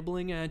mind,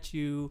 nibbling at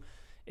you.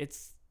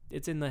 It's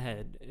in the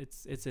head.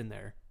 It's in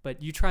there.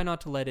 But you try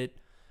not to let it.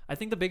 I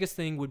think the biggest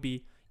thing would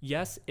be,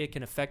 yes, it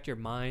can affect your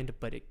mind,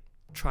 but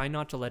try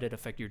not to let it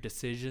affect your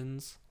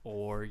decisions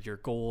or your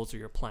goals or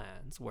your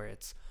plans, where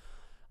it's,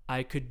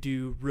 I could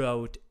do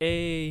route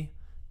A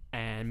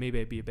and maybe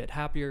I'd be a bit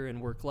happier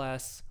and work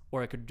less,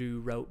 or I could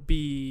do route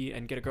B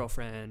and get a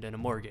girlfriend and a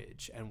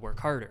mortgage and work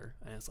harder.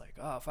 And it's like,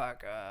 oh,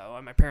 fuck,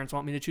 well, my parents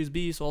want me to choose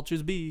B, so I'll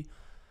choose B.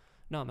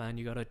 No, man,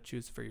 you got to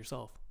choose for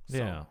yourself. So,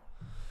 yeah.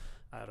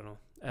 I don't know.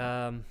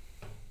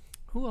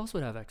 Who else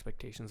would have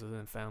expectations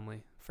within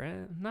family?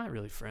 Not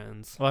really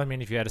friends. Well, I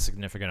mean, if you had a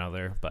significant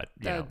other, but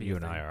you and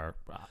thing. I are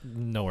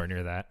nowhere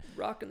near that.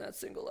 Rocking that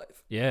single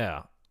life.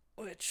 Yeah.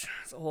 Which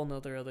is a whole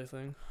nother other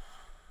thing.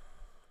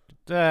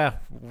 Yeah.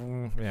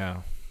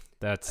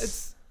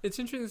 That's... It's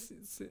interesting.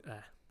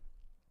 Let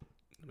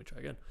me try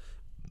again.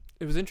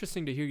 It was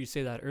interesting to hear you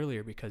say that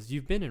earlier, because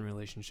you've been in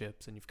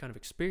relationships and you've kind of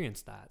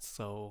experienced that.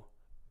 So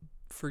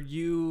for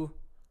you,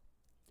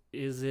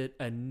 is it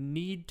a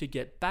need to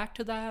get back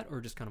to that, or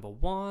just kind of a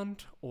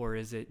want, or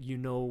is it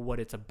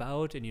what it's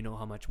about and you know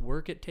how much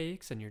work it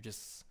takes and you're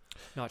just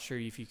not sure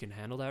if you can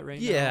handle that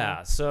right now?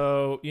 Yeah.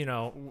 So,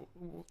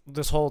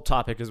 this whole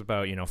topic is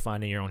about,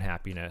 finding your own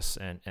happiness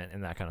and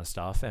that kind of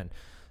stuff. And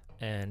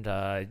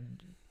a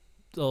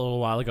little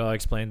while ago, I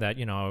explained that,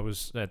 it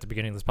was at the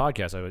beginning of this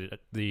podcast,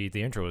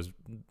 the intro was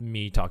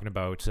me talking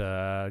about,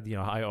 I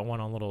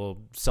went on a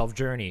little self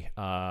journey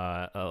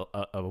for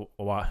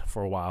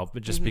a while,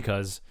 but just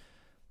because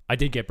I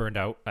did get burned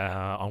out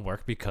on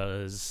work,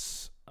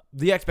 because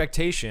the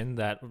expectation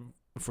that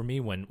for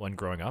me when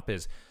growing up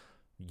is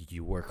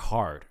you work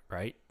hard,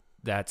 right?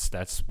 That's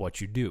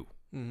what you do.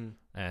 Mm-hmm.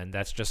 And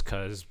that's just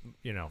because,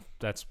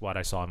 that's what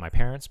I saw in my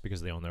parents,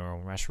 because they own their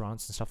own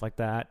restaurants and stuff like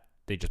that.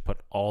 They just put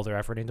all their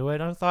effort into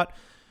it. And I thought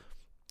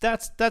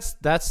that's I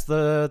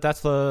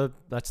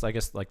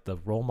guess like the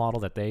role model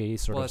that they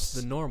sort of. That's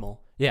the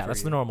normal. Yeah,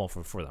 that's the normal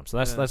for them. So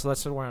that's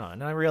what we're on.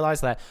 And I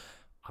realized that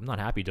I'm not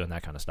happy doing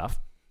that kind of stuff.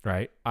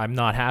 Right? I'm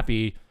not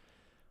happy.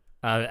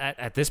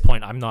 At this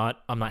point, I'm not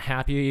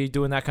happy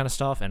doing that kind of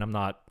stuff, and I'm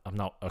not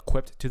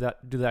equipped to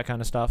do that kind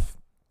of stuff.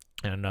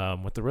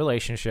 And with the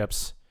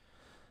relationships,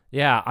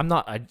 yeah, I'm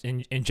not.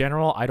 In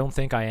general, I don't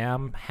think I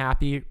am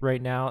happy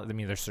right now. I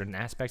mean, there's certain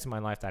aspects of my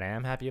life that I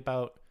am happy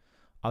about.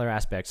 Other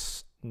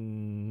aspects,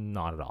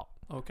 not at all.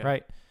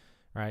 Okay.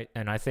 Right.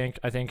 And I think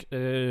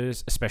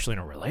especially in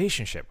a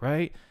relationship,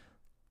 right?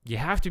 You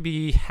have to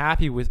be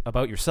happy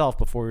about yourself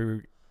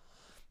before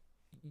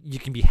you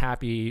can be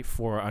happy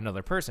for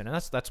another person, and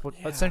that's what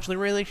essentially a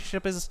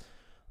relationship is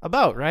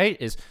about, right?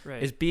 Is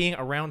being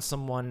around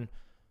someone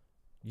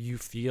you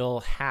feel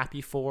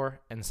happy for,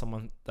 and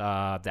someone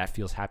that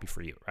feels happy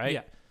for you,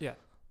 right? Yeah.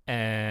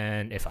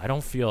 And if I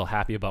don't feel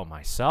happy about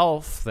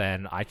myself,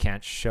 then I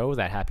can't show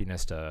that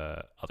happiness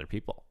to other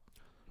people.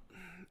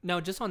 Now,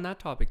 just on that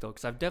topic, though,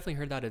 because I've definitely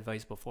heard that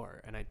advice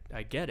before, and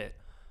I get it,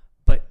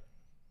 but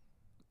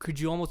could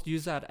you almost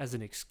use that as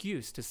an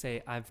excuse to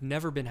say, I've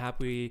never been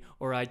happy,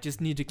 or I just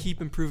need to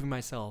keep improving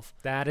myself?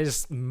 That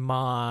is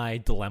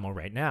my dilemma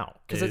right now.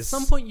 Because at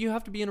some point, you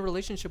have to be in a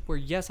relationship where,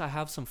 yes, I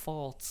have some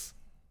faults,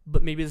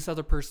 but maybe this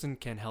other person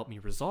can help me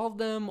resolve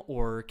them,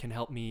 or can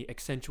help me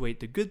accentuate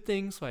the good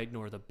things so I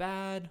ignore the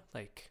bad.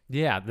 Like,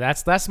 yeah,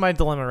 that's my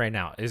dilemma right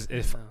now. Is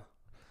if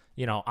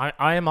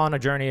I am on a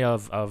journey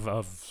of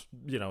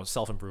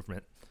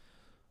self-improvement.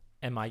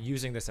 Am I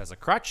using this as a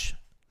crutch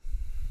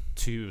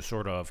to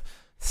sort of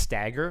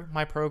stagger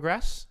my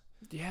progress?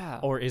 Yeah.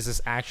 Or is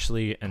this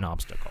actually an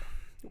obstacle?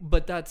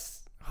 But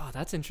that's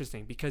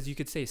interesting, because you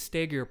could say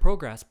stagger your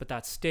progress, but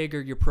that's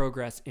stagger your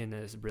progress in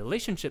a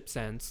relationship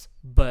sense,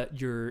 but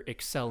you're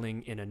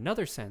excelling in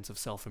another sense of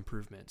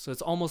self-improvement. So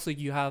it's almost like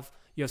you have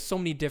so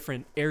many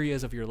different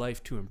areas of your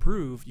life to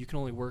improve. You can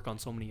only work on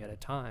so many at a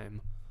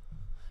time.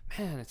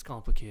 Man, it's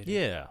complicated.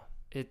 Yeah.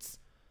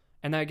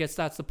 And I guess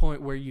that's the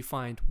point where you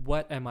find,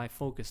 what am I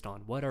focused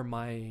on?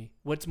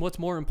 What's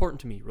more important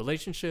to me?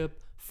 Relationship,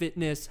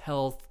 fitness,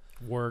 health,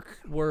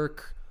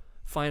 work,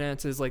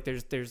 finances. Like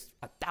there's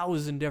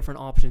 1,000 different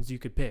options you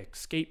could pick.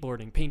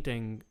 Skateboarding,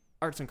 painting,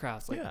 arts and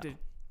crafts.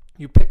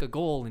 You pick a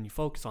goal and you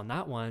focus on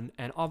that one,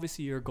 and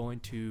obviously you're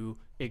going to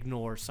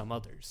ignore some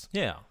others.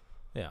 Yeah.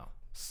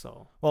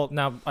 So, well,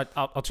 now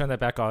I'll turn that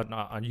back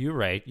on you,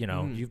 Ray.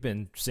 You've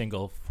been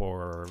single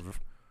for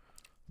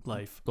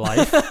life for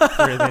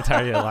the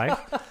entire life.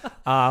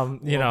 We'll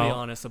be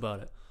honest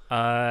about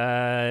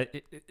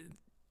it.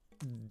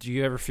 Do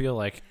you ever feel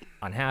like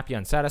unhappy,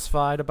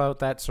 unsatisfied about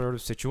that sort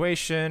of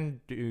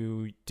situation?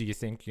 Do you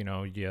think you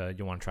want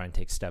to try and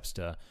take steps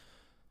to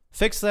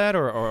fix that,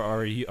 or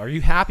are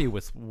you happy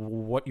with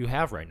what you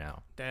have right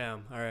now?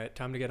 Damn. All right,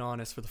 time to get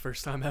honest for the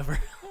first time ever.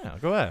 Yeah,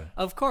 go ahead.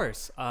 Of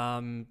course.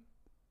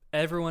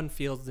 Everyone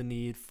feels the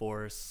need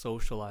for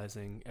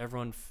socializing.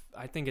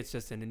 I think it's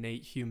just an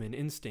innate human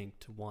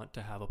instinct to want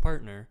to have a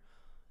partner.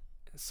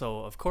 So,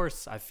 of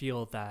course, I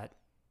feel that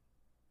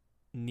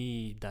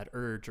need, that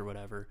urge or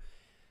whatever.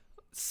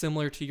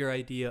 Similar to your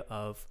idea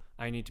of,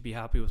 I need to be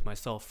happy with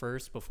myself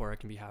first before I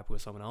can be happy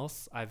with someone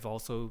else. I've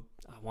also,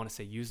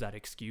 used that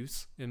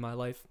excuse in my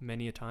life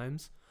many a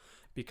times,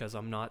 because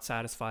I'm not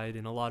satisfied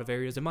in a lot of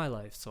areas in my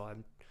life.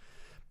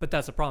 But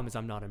that's the problem, is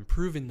I'm not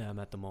improving them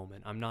at the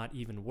moment. I'm not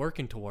even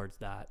working towards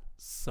that.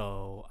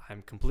 So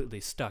I'm completely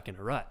stuck in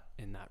a rut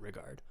in that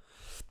regard.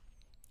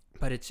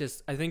 But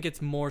I think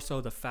it's more so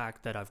the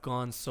fact that I've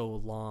gone so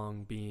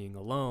long being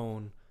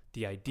alone.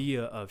 The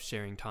idea of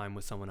sharing time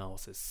with someone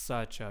else is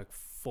such a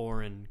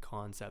foreign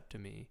concept to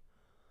me.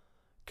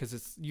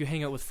 Because you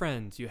hang out with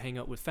friends, you hang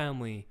out with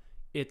family.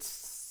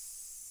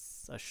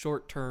 It's a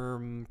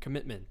short-term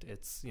commitment.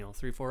 It's,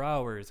 3-4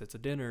 hours. It's a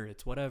dinner.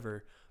 It's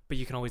whatever. But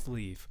you can always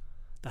leave.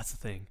 That's the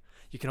thing.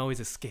 You can always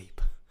escape.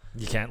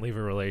 You can't leave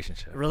a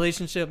relationship.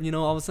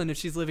 All of a sudden, if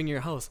she's living in your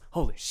house,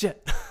 holy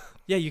shit.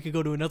 Yeah, you could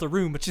go to another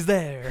room, but she's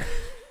there.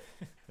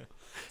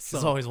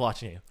 She's always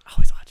watching you.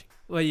 Always watching.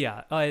 Well,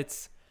 yeah,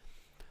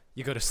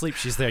 you go to sleep,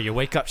 she's there. You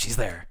wake up, she's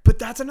there. But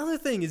that's another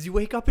thing, is you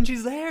wake up and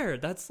she's there.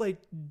 That's like,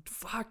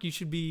 fuck, you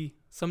should be...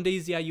 Some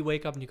days, yeah, you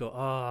wake up and you go,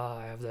 oh,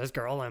 I have this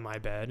girl in my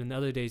bed. And the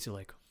other days, you're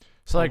like...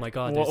 So my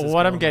God!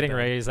 What I'm getting,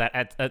 Ray, is that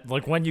at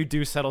like when you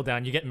do settle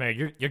down, you get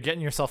married. You're getting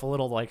yourself a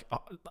little like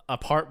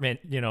apartment,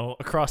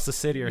 across the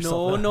city or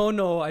something.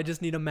 No. I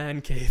just need a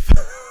man cave.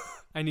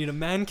 I need a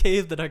man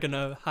cave that I'm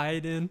gonna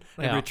hide in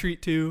and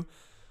retreat to.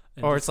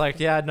 Or it's like,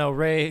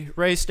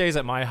 Ray stays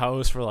at my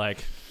house for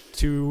like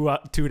 2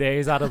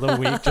 days out of the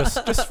week,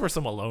 just for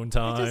some alone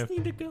time. I just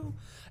need to go.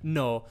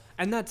 No,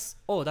 and that's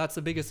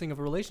the biggest thing of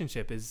a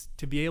relationship, is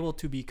to be able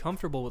to be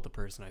comfortable with the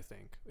person. I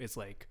think it's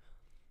like.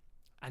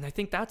 And I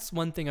think that's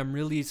one thing I'm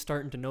really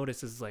starting to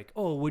notice, is like,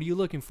 oh, what are you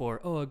looking for?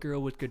 Oh, a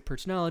girl with good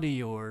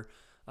personality, or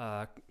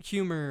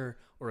humor,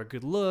 or a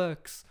good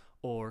looks,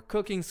 or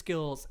cooking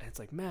skills. And it's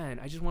like, man,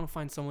 I just want to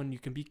find someone you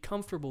can be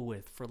comfortable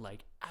with for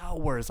like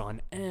hours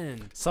on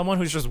end. Someone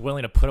who's just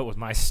willing to put up with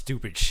my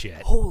stupid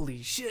shit.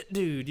 Holy shit,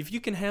 dude. If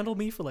you can handle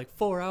me for like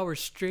 4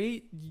 hours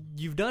straight,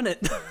 you've done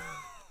it.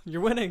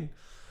 You're winning.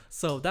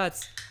 So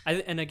that's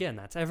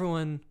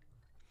everyone.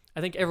 I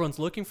think everyone's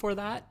looking for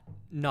that.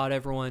 Not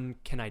everyone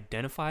can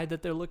identify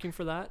that they're looking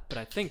for that, but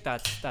I think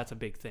that's a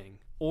big thing.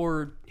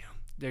 Or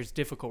there's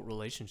difficult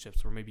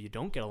relationships where maybe you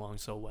don't get along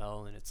so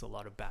well, and it's a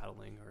lot of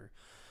battling or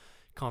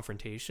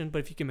confrontation. But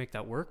if you can make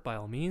that work, by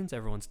all means.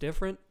 Everyone's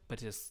different, but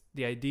just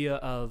the idea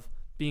of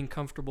being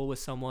comfortable with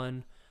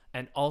someone,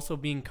 and also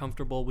being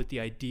comfortable with the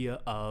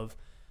idea of,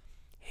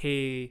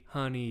 hey,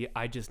 honey,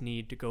 I just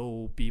need to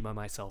go be by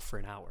myself for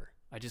an hour.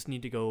 I just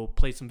need to go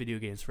play some video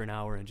games for an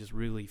hour and just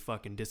really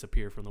fucking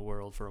disappear from the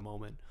world for a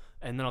moment,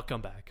 and then I'll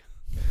come back.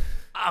 Yeah.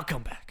 I'll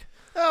come back.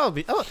 I'll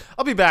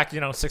be back,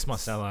 6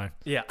 months down the line.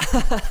 Yeah.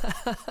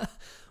 What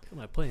am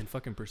I playing?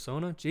 Fucking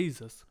Persona?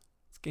 Jesus.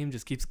 This game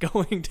just keeps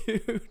going,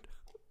 dude.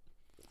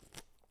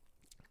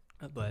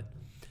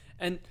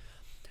 And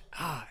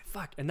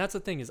that's the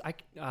thing is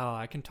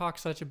I can talk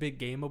such a big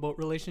game about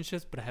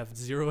relationships, but I have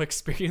zero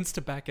experience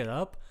to back it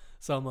up.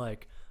 So I'm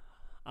like,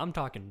 I'm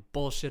talking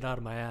bullshit out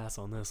of my ass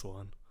on this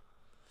one.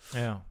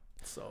 Yeah.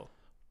 So,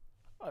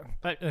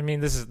 I mean,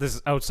 this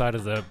is outside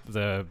of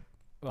the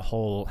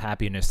whole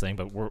happiness thing,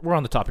 but we're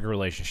on the topic of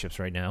relationships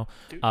right now.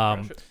 dude,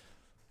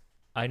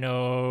 I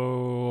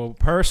know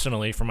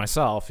personally for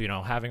myself,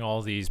 having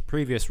all these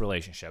previous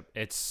relationship,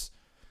 it's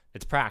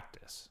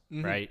practice,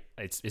 right?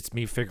 It's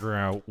me figuring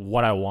out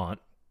what I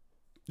want,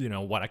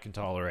 what I can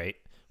tolerate,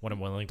 what I'm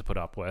willing to put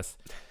up with,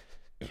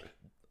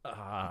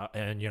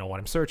 and what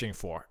I'm searching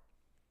for.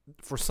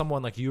 For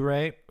someone like you,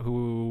 Ray,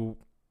 who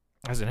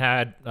hasn't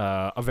had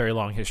a very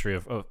long history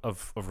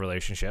of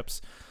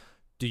relationships,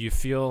 do you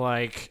feel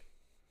like,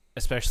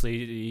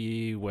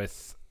 especially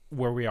with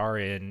where we are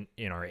in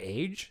our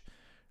age,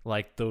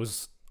 like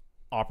those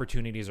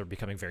opportunities are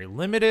becoming very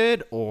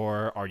limited,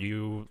 or are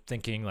you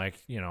thinking like,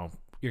 you're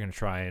going to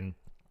try and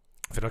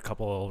fit a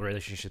couple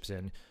relationships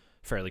in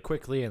fairly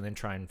quickly and then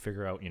try and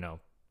figure out,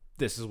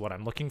 this is what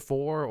I'm looking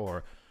for,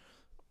 or,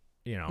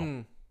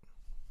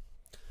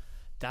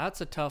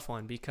 That's a tough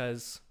one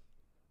because,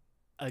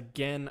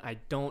 again, I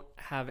don't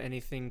have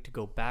anything to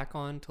go back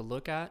on to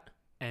look at.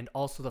 And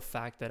also the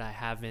fact that I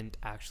haven't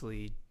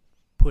actually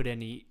put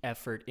any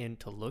effort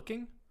into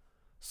looking.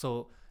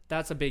 So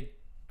that's a big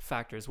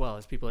factor as well.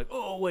 As people are like,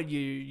 oh, what,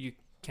 you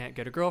can't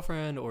get a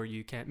girlfriend or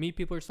you can't meet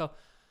people or stuff.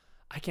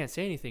 I can't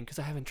say anything because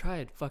I haven't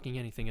tried fucking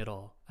anything at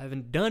all. I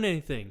haven't done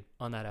anything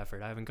on that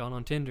effort. I haven't gone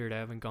on Tinder. I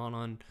haven't gone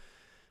on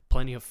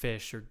Plenty of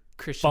Fish or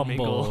Christian Bumble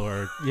Mingle.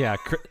 or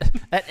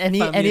any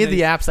of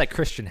the apps that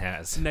Christian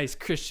has. Nice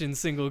Christian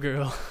single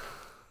girl.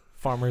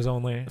 Farmers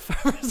only.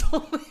 Farmers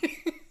only.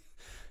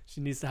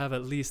 She needs to have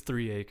at least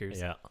 3 acres.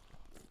 Yeah.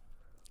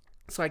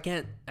 So I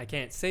can't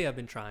say I've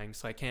been trying.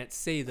 So I can't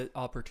say that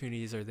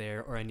opportunities are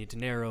there or I need to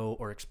narrow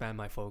or expand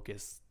my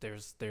focus.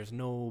 There's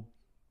no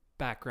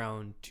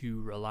background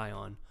to rely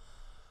on.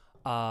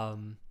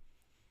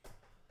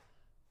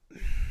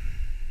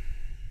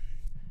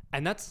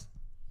 And that's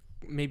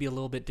maybe a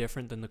little bit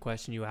different than the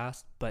question you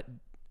asked, but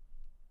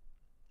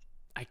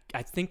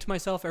I think to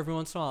myself every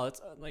once in a while,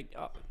 it's like,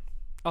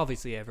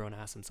 obviously everyone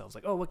asks themselves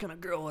like, oh, what kind of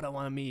girl would I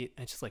want to meet?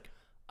 And it's just like,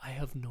 I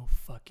have no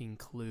fucking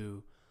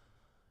clue.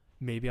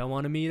 Maybe I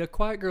want to meet a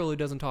quiet girl who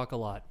doesn't talk a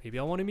lot. Maybe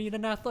I want to meet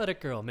an athletic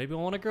girl. Maybe I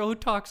want a girl who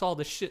talks all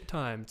the shit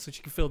time so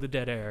she can fill the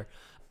dead air.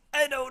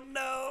 I don't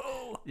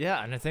know.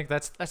 Yeah, and I think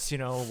that's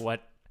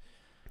what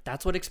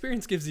That's what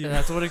experience gives you.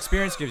 that's what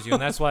experience gives you,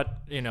 and that's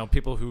what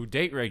people who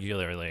date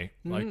regularly,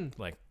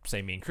 like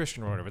say me and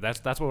Christian or whatever.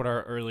 That's what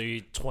our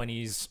early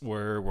 20s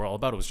were all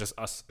about. It was just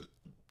us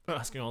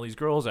asking all these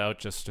girls out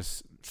just to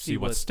see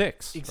what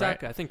sticks.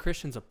 Exactly. Right? I think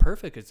Christian's a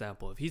perfect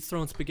example. If he's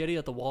throwing spaghetti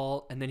at the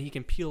wall and then he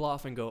can peel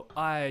off and go,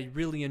 I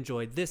really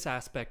enjoyed this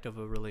aspect of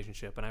a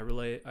relationship and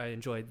I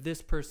enjoyed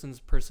this person's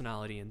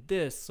personality and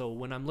this. So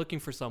when I'm looking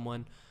for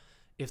someone,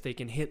 if they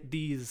can hit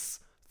these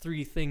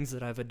 3 things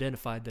that I've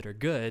identified that are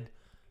good,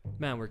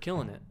 man, we're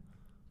killing it.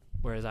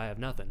 Whereas I have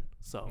nothing.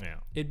 So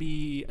It'd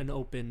be an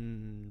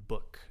open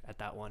book at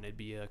that one. It'd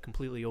be a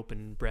completely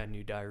open, brand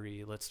new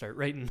diary. Let's start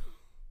writing.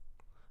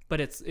 But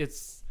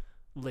it's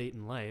late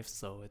in life,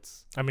 so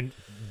it's... I mean,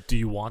 do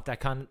you want that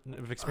kind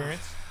of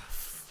experience?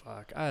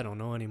 Fuck, I don't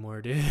know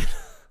anymore, dude.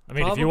 I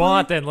mean, if you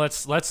want, then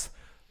let's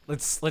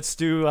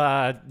do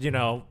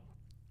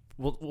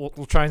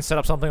we'll try and set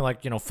up something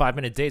like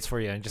 5-minute dates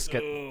for you and just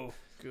get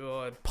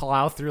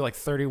plow through like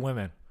 30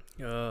 women.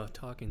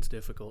 Talking's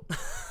difficult. I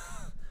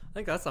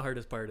think that's the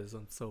hardest part is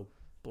I'm so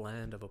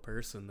bland of a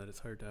person that it's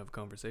hard to have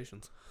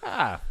conversations.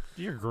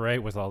 You're great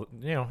with all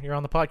you're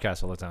on the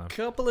podcast all the time.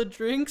 Couple of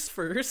drinks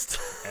first.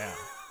 Yeah.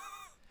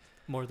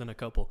 More than a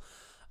couple.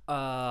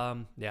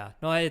 No,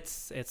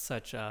 it's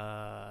such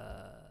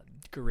a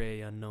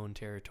gray unknown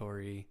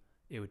territory.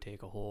 It would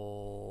take a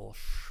whole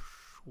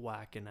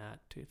whacking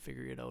at to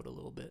figure it out a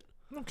little bit.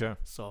 Okay.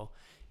 So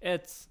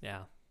it's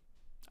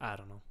I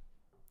don't know.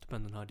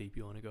 Depends on how deep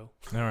you want to go.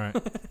 All right.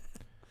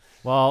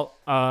 Well,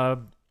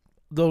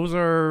 those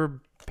are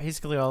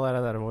basically all that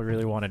I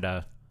really wanted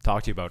to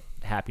talk to you about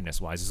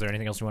happiness-wise. Is there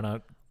anything else you want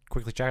to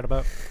quickly chat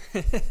about?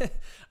 I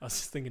was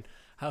just thinking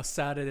how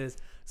sad it is.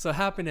 So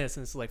happiness,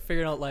 and it's like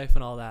figuring out life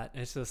and all that.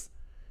 And it's just,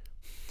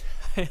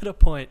 I hit a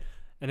point,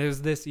 and it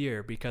was this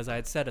year because I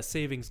had set a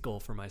savings goal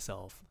for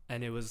myself.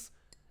 And it was,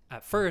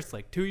 at first,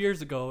 like 2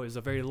 years ago, it was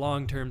a very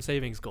long-term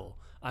savings goal.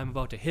 I'm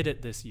about to hit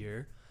it this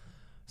year.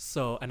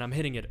 So, and I'm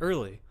hitting it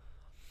early.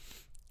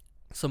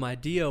 So my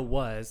idea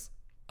was,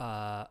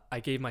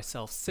 I gave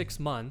myself 6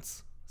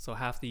 months, so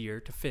half the year,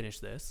 to finish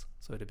this.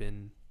 So it'd have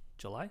been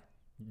July?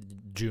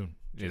 June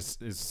is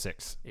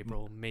 6.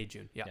 April, May,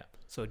 June. Yeah.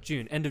 So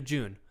June, end of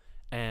June.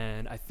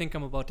 And I think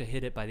I'm about to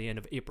hit it by the end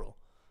of April.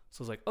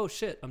 So I was like, oh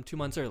shit, I'm 2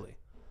 months early.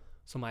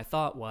 So my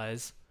thought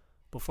was,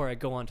 before I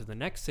go on to the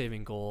next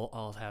saving goal,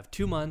 I'll have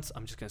 2 months.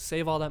 I'm just going to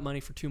save all that money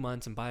for 2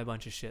 months and buy a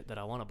bunch of shit that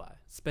I want to buy.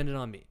 Spend it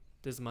on me.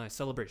 This is my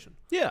celebration.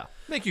 Yeah.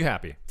 Make you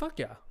happy. Fuck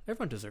yeah.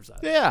 Everyone deserves that.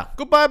 Yeah.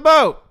 Go buy a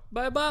boat.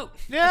 Buy a boat.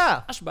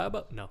 Yeah. I should buy a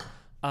boat. No.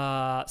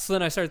 So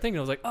then I started thinking,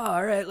 I was like, oh,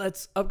 all right,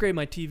 let's upgrade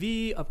my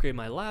TV, upgrade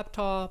my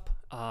laptop,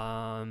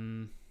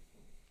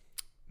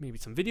 maybe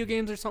some video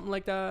games or something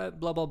like that,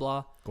 blah, blah,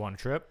 blah. Go on a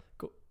trip.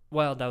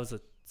 Well, that was a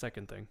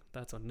second thing.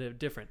 That's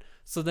different.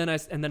 So then I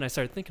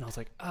started thinking, I was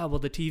like, well,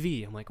 the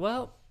TV. I'm like,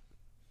 well,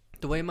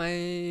 the way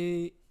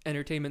my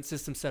entertainment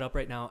system's set up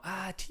right now,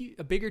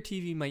 a bigger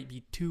TV might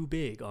be too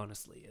big,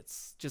 honestly.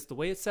 It's just the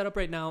way it's set up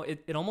right now.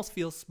 It almost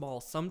feels small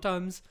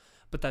sometimes,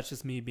 but that's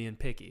just me being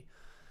picky.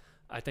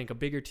 I think a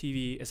bigger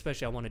TV,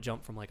 especially I want to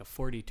jump from like a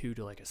 42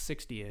 to like a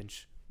 60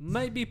 inch,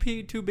 might be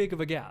too big of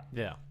a gap.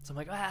 Yeah. So I'm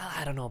like,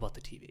 I don't know about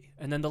the TV.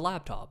 And then the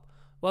laptop.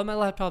 Well, my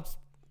laptop's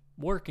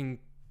working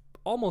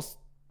almost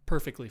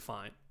perfectly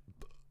fine.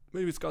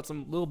 Maybe it's got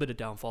some little bit of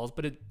downfalls,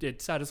 but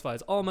it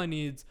satisfies all my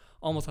needs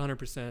almost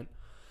 100%.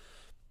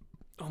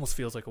 Almost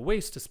feels like a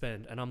waste to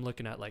spend, and I'm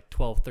looking at like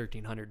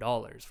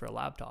 $1,200-$1,300 for a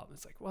laptop.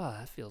 It's like, wow,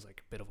 that feels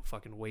like a bit of a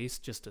fucking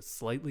waste just to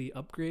slightly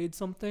upgrade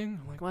something.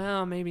 I'm like,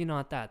 well, maybe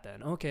not that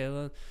then.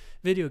 Okay,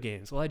 video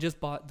games. Well, I just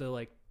bought the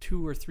like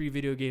 2 or 3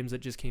 video games that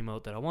just came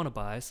out that I want to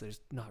buy, so there's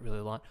not really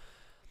a lot.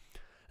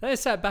 Then I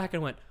sat back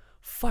and went,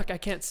 fuck, I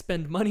can't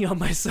spend money on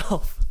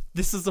myself.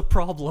 This is a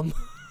problem.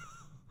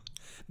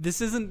 This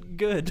isn't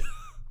good.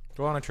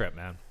 Go on a trip,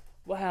 man.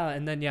 Wow.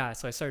 And then,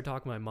 so I started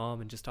talking to my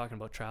mom and just talking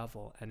about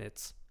travel, and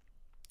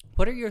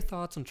what are your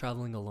thoughts on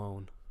traveling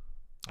alone?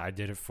 I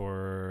did it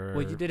for...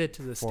 Well, you did it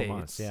to the 4 States.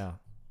 months, yeah.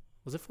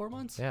 Was it 4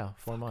 months? Yeah,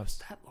 4 months.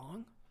 Was that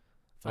long?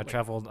 I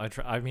traveled...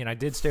 I mean, I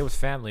did stay with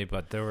family,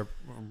 but there were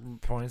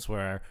points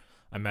where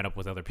I met up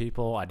with other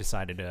people. I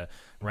decided to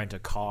rent a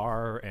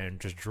car and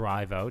just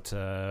drive out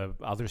to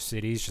other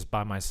cities just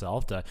by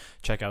myself to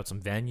check out some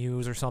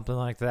venues or something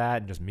like that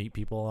and just meet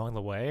people along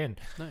the way.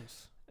 And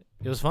nice.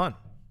 It was fun.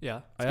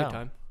 Yeah, it's a good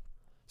time.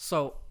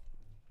 So,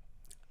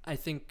 I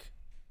think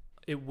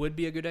it would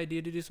be a good idea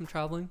to do some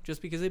traveling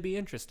just because it'd be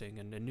interesting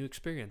and a new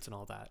experience and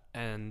all that.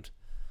 And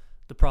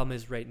the problem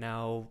is right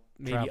now,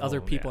 maybe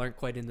other people aren't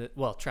quite in the...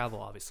 Well, travel,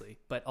 obviously,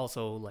 but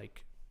also,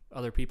 like...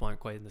 Other people aren't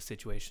quite in the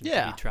situation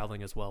to be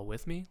traveling as well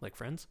with me, like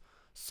friends.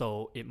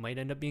 So it might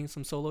end up being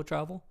some solo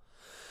travel,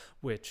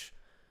 which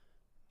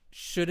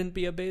shouldn't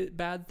be a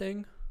bad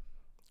thing.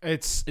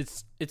 It's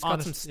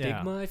got some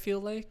stigma, I feel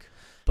like.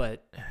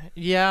 But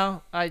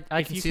yeah, I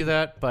can see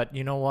that. But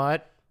you know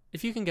what?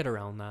 If you can get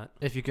around that.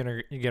 If you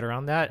can get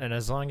around that, and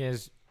as long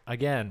as,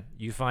 again,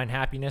 you find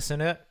happiness in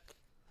it,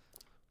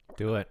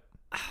 do it.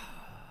 I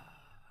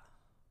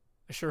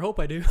sure hope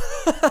I do.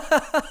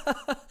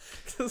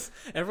 Because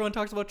everyone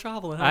talks about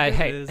travel and how good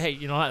it is. Hey,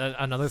 you know what?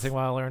 Another thing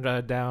I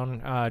learned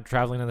down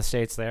traveling in the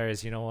States there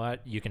is, you know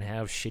what? You can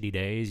have shitty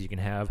days. You can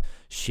have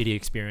shitty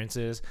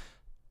experiences.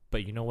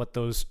 But you know what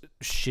those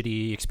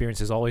shitty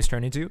experiences always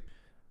turn into?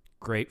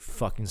 Great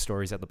fucking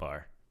stories at the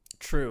bar.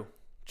 True.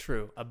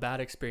 A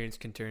bad experience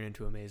can turn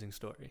into an amazing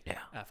story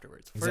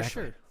afterwards. Exactly. For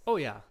sure. Oh,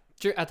 yeah.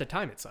 At the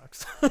time, it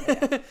sucks.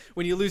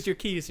 When you lose your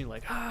keys and you're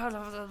like,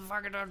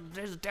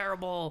 this is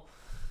terrible.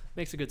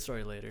 Makes a good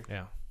story later.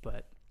 Yeah.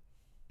 But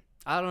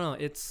I don't know.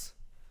 It's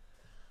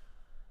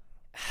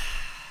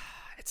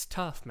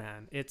tough,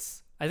 man.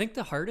 I think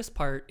the hardest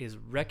part is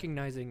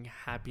recognizing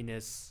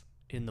happiness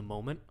in the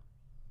moment,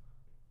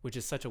 which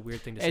is such a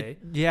weird thing to say.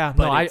 Yeah.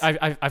 But no,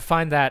 I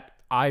find that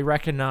I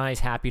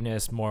recognize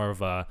happiness more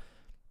of a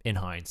in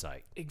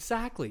hindsight.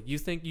 Exactly.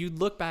 You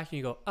look back and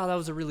you go, oh, that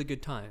was a really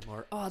good time,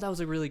 or oh, that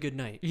was a really good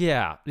night.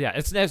 Yeah.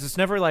 It's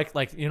never like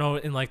you know,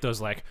 in like those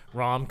like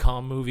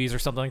rom-com movies or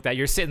something like that.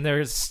 You're sitting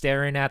there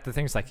staring at the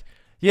things like,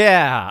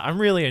 yeah,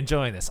 I'm really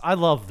enjoying this. I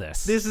love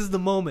this. This is the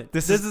moment.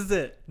 This is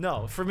it.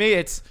 No, for me,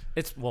 it's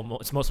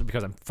mostly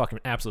because I'm fucking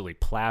absolutely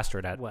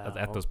plastered at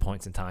those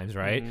points in times,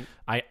 right?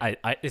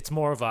 Mm-hmm. It's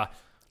more of a,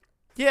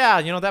 yeah,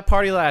 you know, that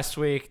party last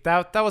week,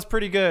 that was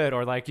pretty good.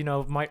 Or like, you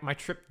know, my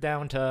trip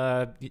down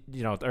to,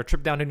 you know, our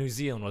trip down to New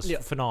Zealand was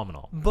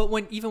phenomenal. But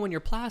even when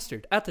you're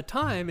plastered, at the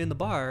time in the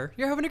bar,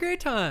 you're having a great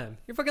time.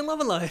 You're fucking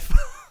loving life.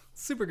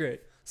 Super great.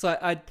 So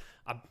I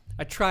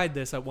tried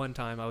this at one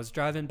time. I was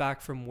driving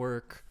back from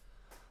work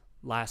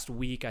last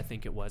week, I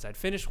think it was. I'd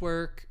finished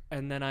work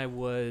and then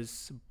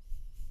what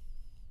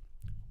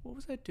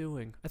was I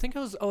doing? I think I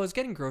was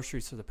getting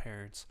groceries for the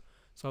parents.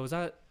 So I was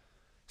at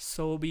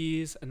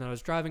Sobeys, and then I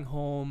was driving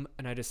home,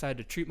 and I decided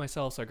to treat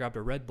myself, so I grabbed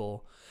a Red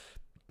Bull,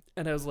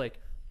 and I was like,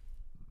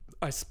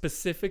 I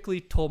specifically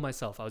told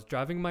myself, I was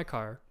driving my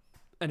car,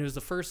 and it was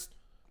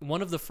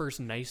one of the first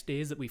nice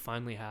days that we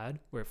finally had,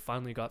 where it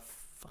finally got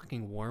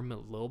fucking warm a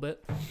little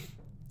bit.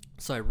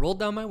 So I rolled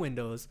down my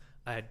windows,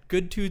 I had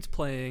Good Tunes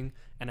playing,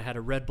 and I had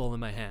a Red Bull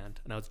in my hand,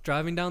 and I was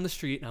driving down the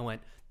street, and I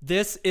went,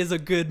 this is a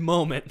good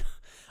moment.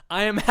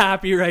 I am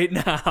happy right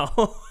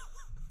now.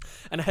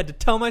 And I had to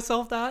tell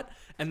myself that,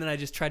 and then I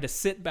just tried to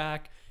sit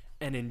back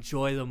and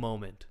enjoy the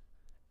moment.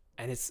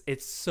 And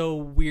it's so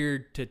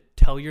weird to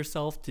tell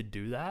yourself to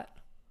do that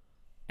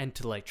and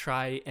to like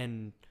try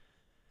and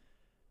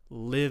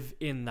live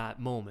in that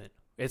moment.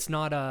 It's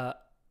not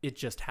it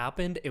just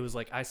happened. It was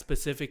like I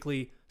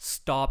specifically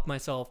stopped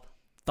myself,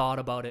 thought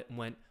about it, and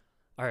went,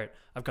 all right,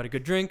 I've got a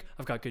good drink,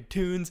 I've got good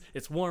tunes,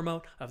 it's warm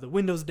out, I have the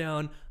windows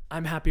down,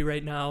 I'm happy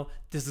right now,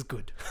 this is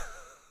good.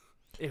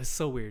 It was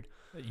so weird.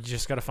 You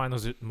just got to find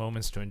those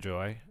moments to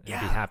enjoy and be Yeah.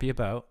 happy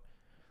about.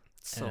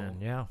 So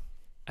And yeah.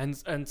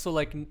 and so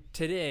like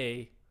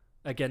today,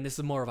 again, this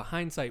is more of a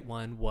hindsight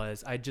one,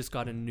 was I just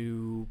got a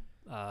new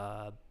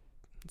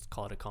let's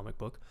call it a comic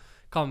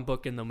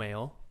book in the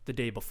mail the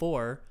day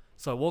before.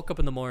 So I woke up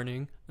in the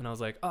morning and I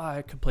was like, oh,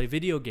 I could play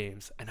video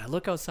games. And I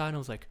look outside and I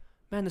was like,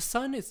 man, the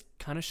sun is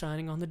kind of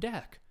shining on the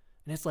deck.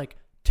 And it's like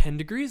 10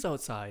 degrees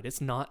outside. It's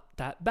not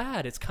that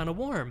bad. It's kind of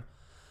warm.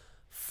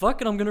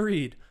 Fuck it, I'm going to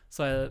read.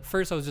 So at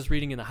first I was just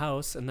reading in the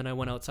house, and then I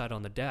went outside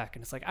on the deck.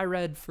 And it's like I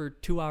read for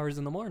 2 hours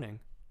in the morning.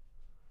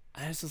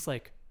 And it's just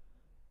like,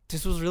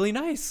 this was really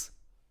nice.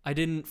 I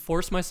didn't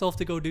force myself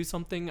to go do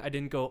something. I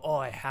didn't go, oh,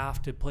 I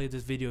have to play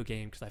this video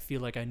game because I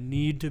feel like I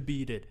need to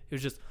beat it. It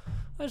was just,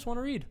 I just want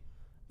to read.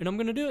 And I'm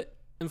going to do it.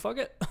 And fuck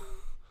it.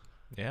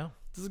 Yeah.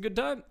 This is a good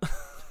time.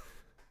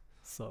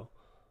 So,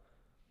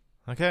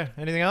 Okay.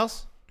 Anything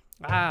else?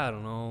 I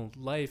don't know.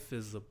 Life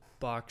is a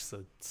box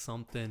of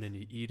something and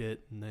you eat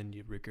it and then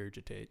you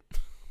regurgitate.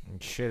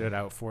 And shit it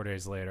out 4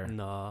 days later.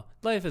 Nah,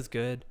 life is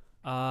good.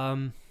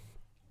 Man,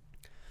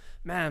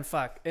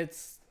 fuck.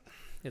 It's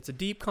a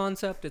deep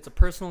concept. It's a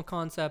personal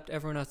concept.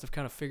 Everyone has to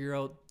kind of figure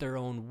out their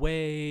own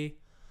way.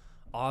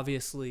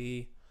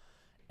 Obviously,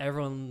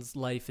 everyone's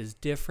life is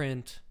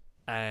different.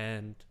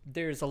 And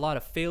there's a lot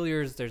of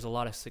failures. There's a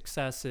lot of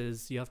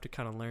successes. You have to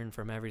kind of learn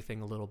from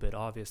everything a little bit,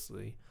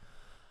 obviously.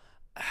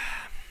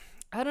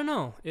 I don't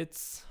know.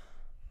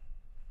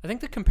 I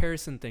think the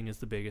comparison thing is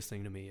the biggest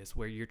thing to me, is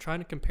where you're trying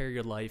to compare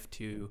your life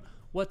to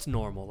what's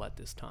normal at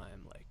this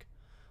time. Like,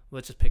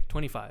 let's just pick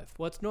 25.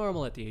 What's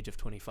normal at the age of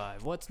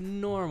 25? What's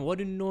normal? What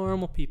do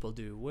normal people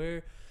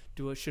do?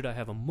 Should I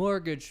have a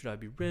mortgage? Should I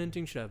be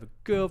renting? Should I have a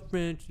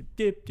girlfriend?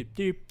 Dip.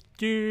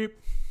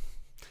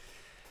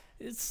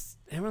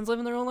 Everyone's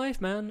living their own life,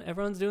 man.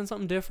 Everyone's doing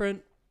something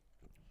different.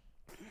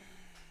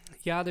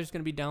 Yeah, there's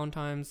going to be down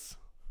times.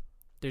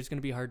 There's going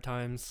to be hard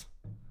times.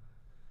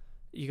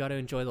 You got to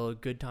enjoy the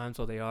good times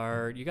while they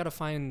are. You got to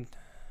find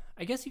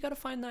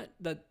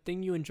that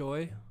thing you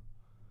enjoy.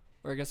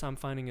 Or I guess I'm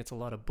finding it's a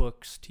lot of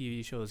books,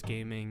 TV shows,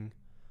 gaming.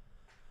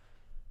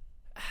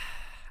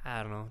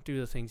 I don't know. Do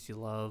the things you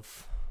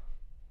love.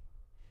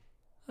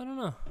 I don't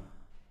know.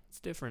 It's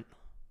different.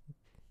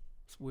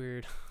 It's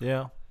weird.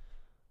 Yeah.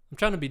 I'm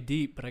trying to be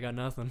deep, but I got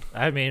nothing.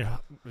 I mean,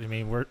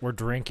 we're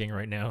drinking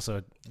right now, so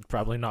it's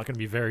probably not going to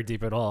be very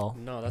deep at all.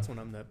 No, that's when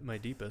I'm at my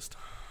deepest.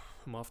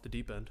 I'm off the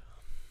deep end.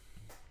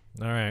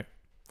 All right.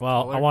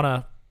 Well, I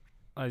want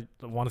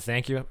to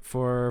thank you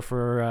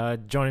for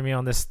joining me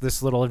on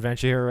this little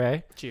adventure here,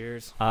 Ray.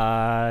 Cheers.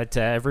 To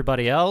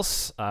everybody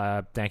else,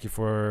 thank you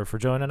for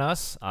joining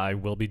us. I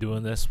will be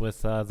doing this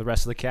with the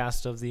rest of the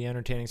cast of the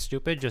Entertaining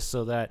Stupid, just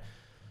so that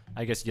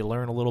I guess you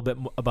learn a little bit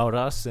about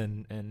us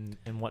and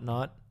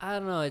whatnot. I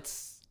don't know.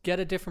 It's get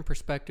a different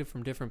perspective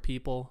from different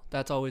people.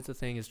 That's always the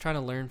thing, is trying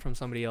to learn from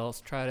somebody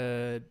else. Try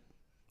to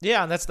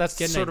Yeah, and that's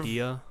get sort an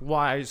idea. of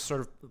why I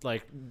sort of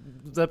like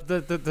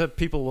the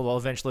people will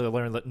eventually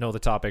know the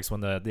topics when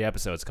the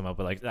episodes come up.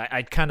 But like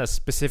I kind of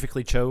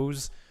specifically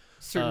chose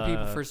Certain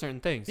people for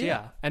certain things. yeah.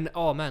 Yeah. And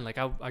oh man, like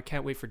I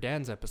can't wait for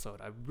Dan's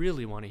episode. I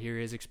really want to hear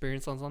his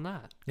experiences on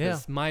that. Yeah.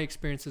 'Cause my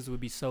experiences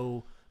would be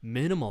so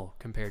minimal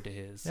compared to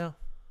his. Yeah.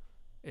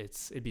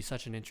 It'd be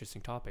such an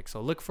interesting topic. So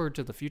look forward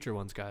to the future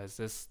ones, guys.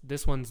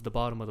 This one's the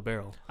bottom of the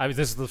barrel. This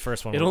is the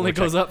first one. It only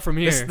goes up from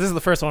here. This is the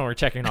first one we're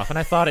checking off, and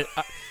I thought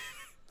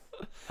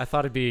I thought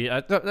it'd be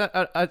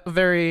a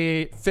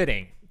very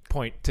fitting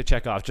point to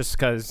check off, just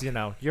because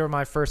you're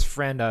my first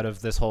friend out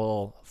of this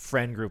whole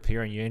friend group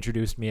here, and you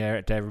introduced me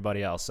to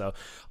everybody else. So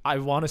I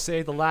want to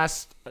say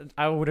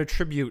I would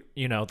attribute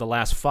the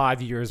last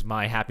 5 years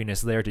my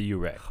happiness there to you,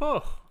 Ray.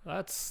 Oh,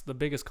 that's the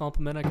biggest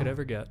compliment I could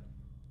ever get.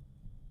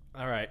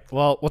 All right.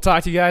 Well, we'll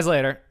talk to you guys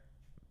later.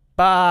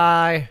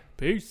 Bye.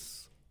 Peace.